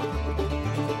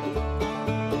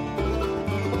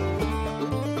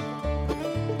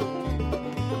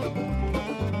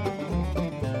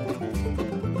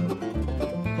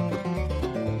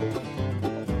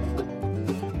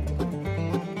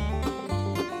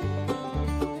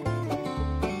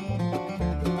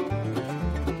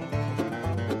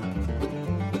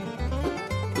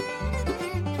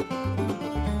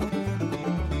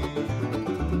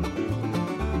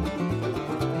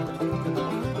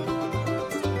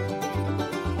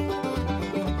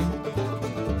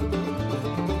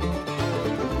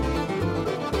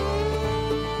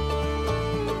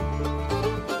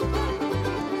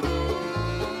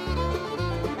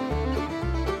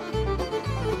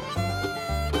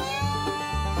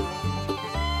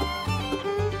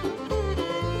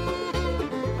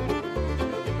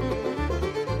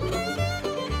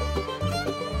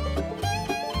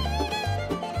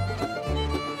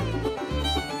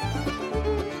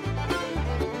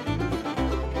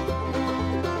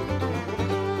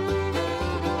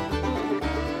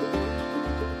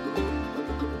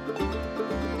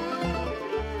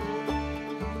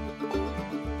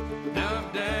 Now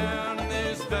I'm down in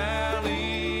this valley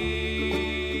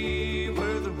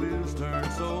where the wheels turn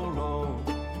so low.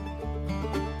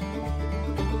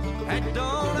 At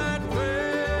dawn I'd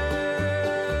pray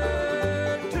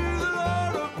to the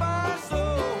Lord of my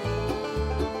soul.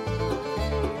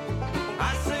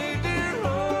 I say, dear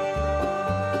Lord,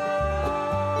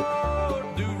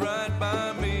 do right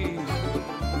by me.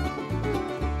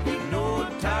 You know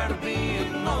I'm tired of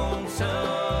being lonesome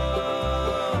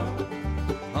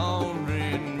on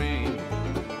red me.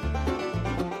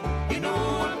 You know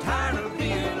I'm tired of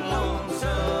being lonesome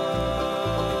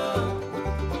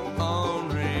on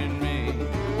red me.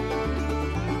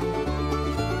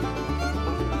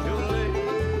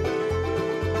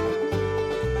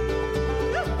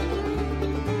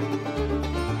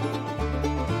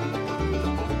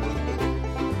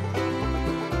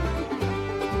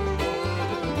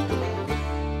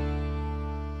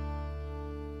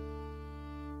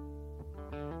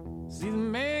 See the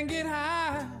man get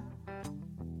high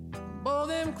above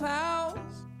them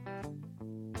clouds.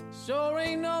 Sure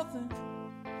ain't nothing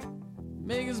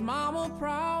make his mama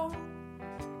proud.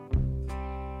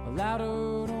 A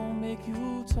louder don't make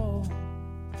you tall.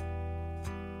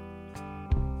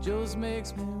 Just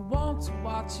makes me want to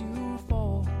watch you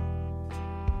fall.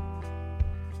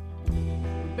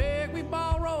 We beg, we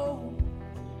borrow,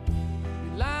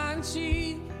 we lie and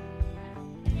cheat.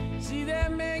 See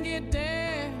that man get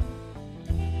down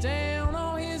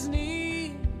on his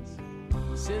knees.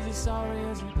 He says he's sorry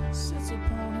as he sits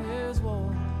upon his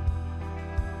wall.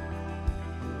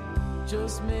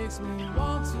 Just makes me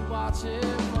want to watch him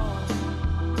fall.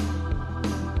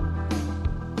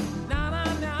 Na na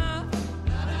na,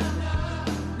 na na na,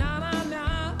 na na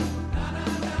na, na na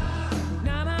na,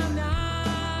 na na na,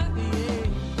 yeah,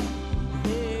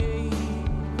 yeah,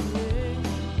 yeah.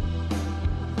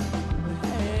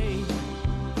 Hey,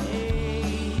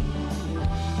 hey.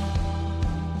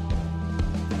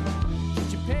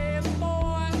 Did you pay the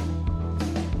boy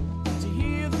to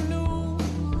hear the news?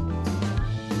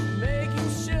 Make you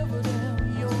shiver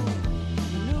down your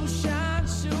new shine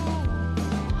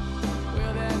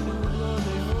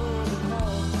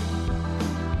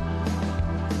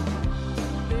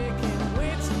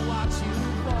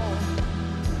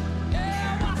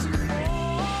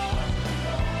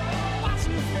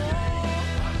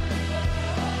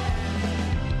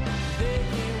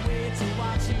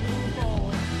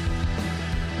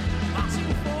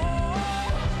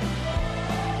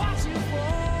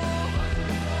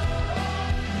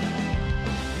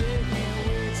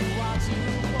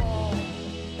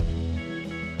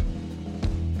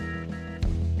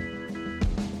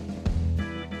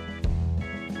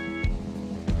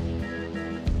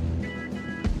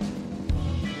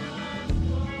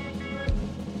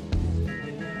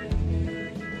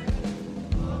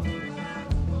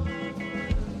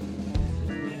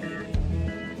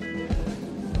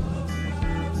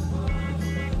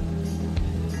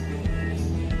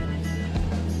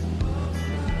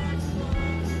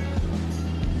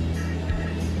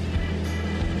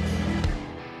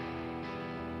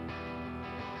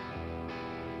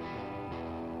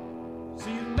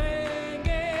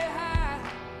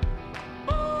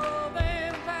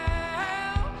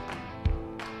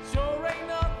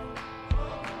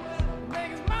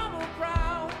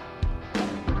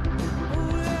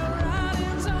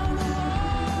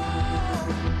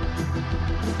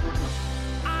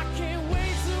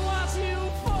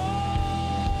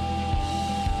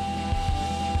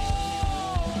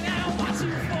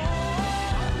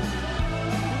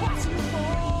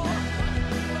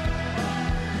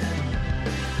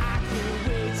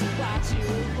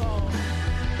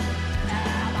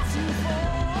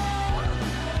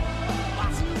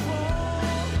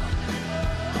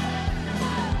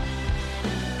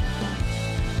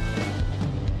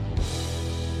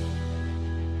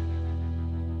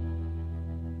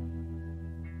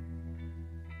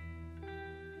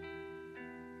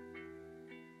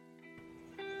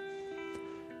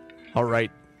All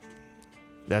right.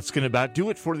 That's going to about do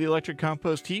it for the Electric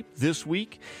Compost Heap this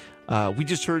week. We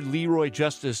just heard Leroy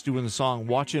Justice doing the song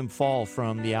Watch Him Fall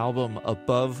from the album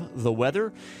Above the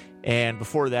Weather. And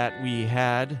before that, we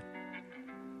had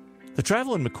the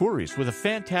Travelin' McCourys with a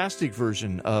fantastic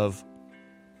version of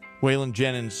Waylon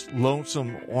Jennings'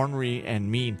 Lonesome, Ornery,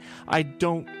 and Mean. I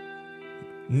don't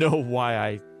know why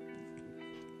I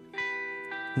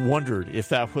wondered if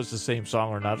that was the same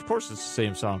song or not. Of course it's the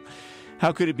same song.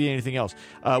 How could it be anything else?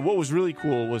 What was really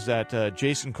cool was that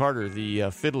Jason Carter, the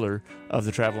fiddler of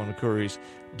the Travelin' McCourys,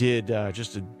 did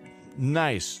just a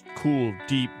nice, cool,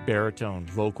 deep baritone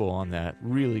vocal on that.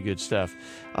 Really good stuff.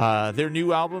 Their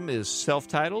new album is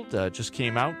self-titled, just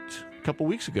came out a couple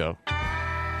weeks ago.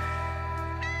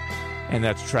 And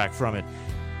that's a track from it.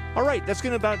 All right, that's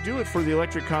going to about do it for the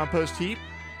Electric Compost Heap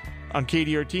on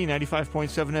KDRT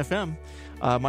 95.7 FM.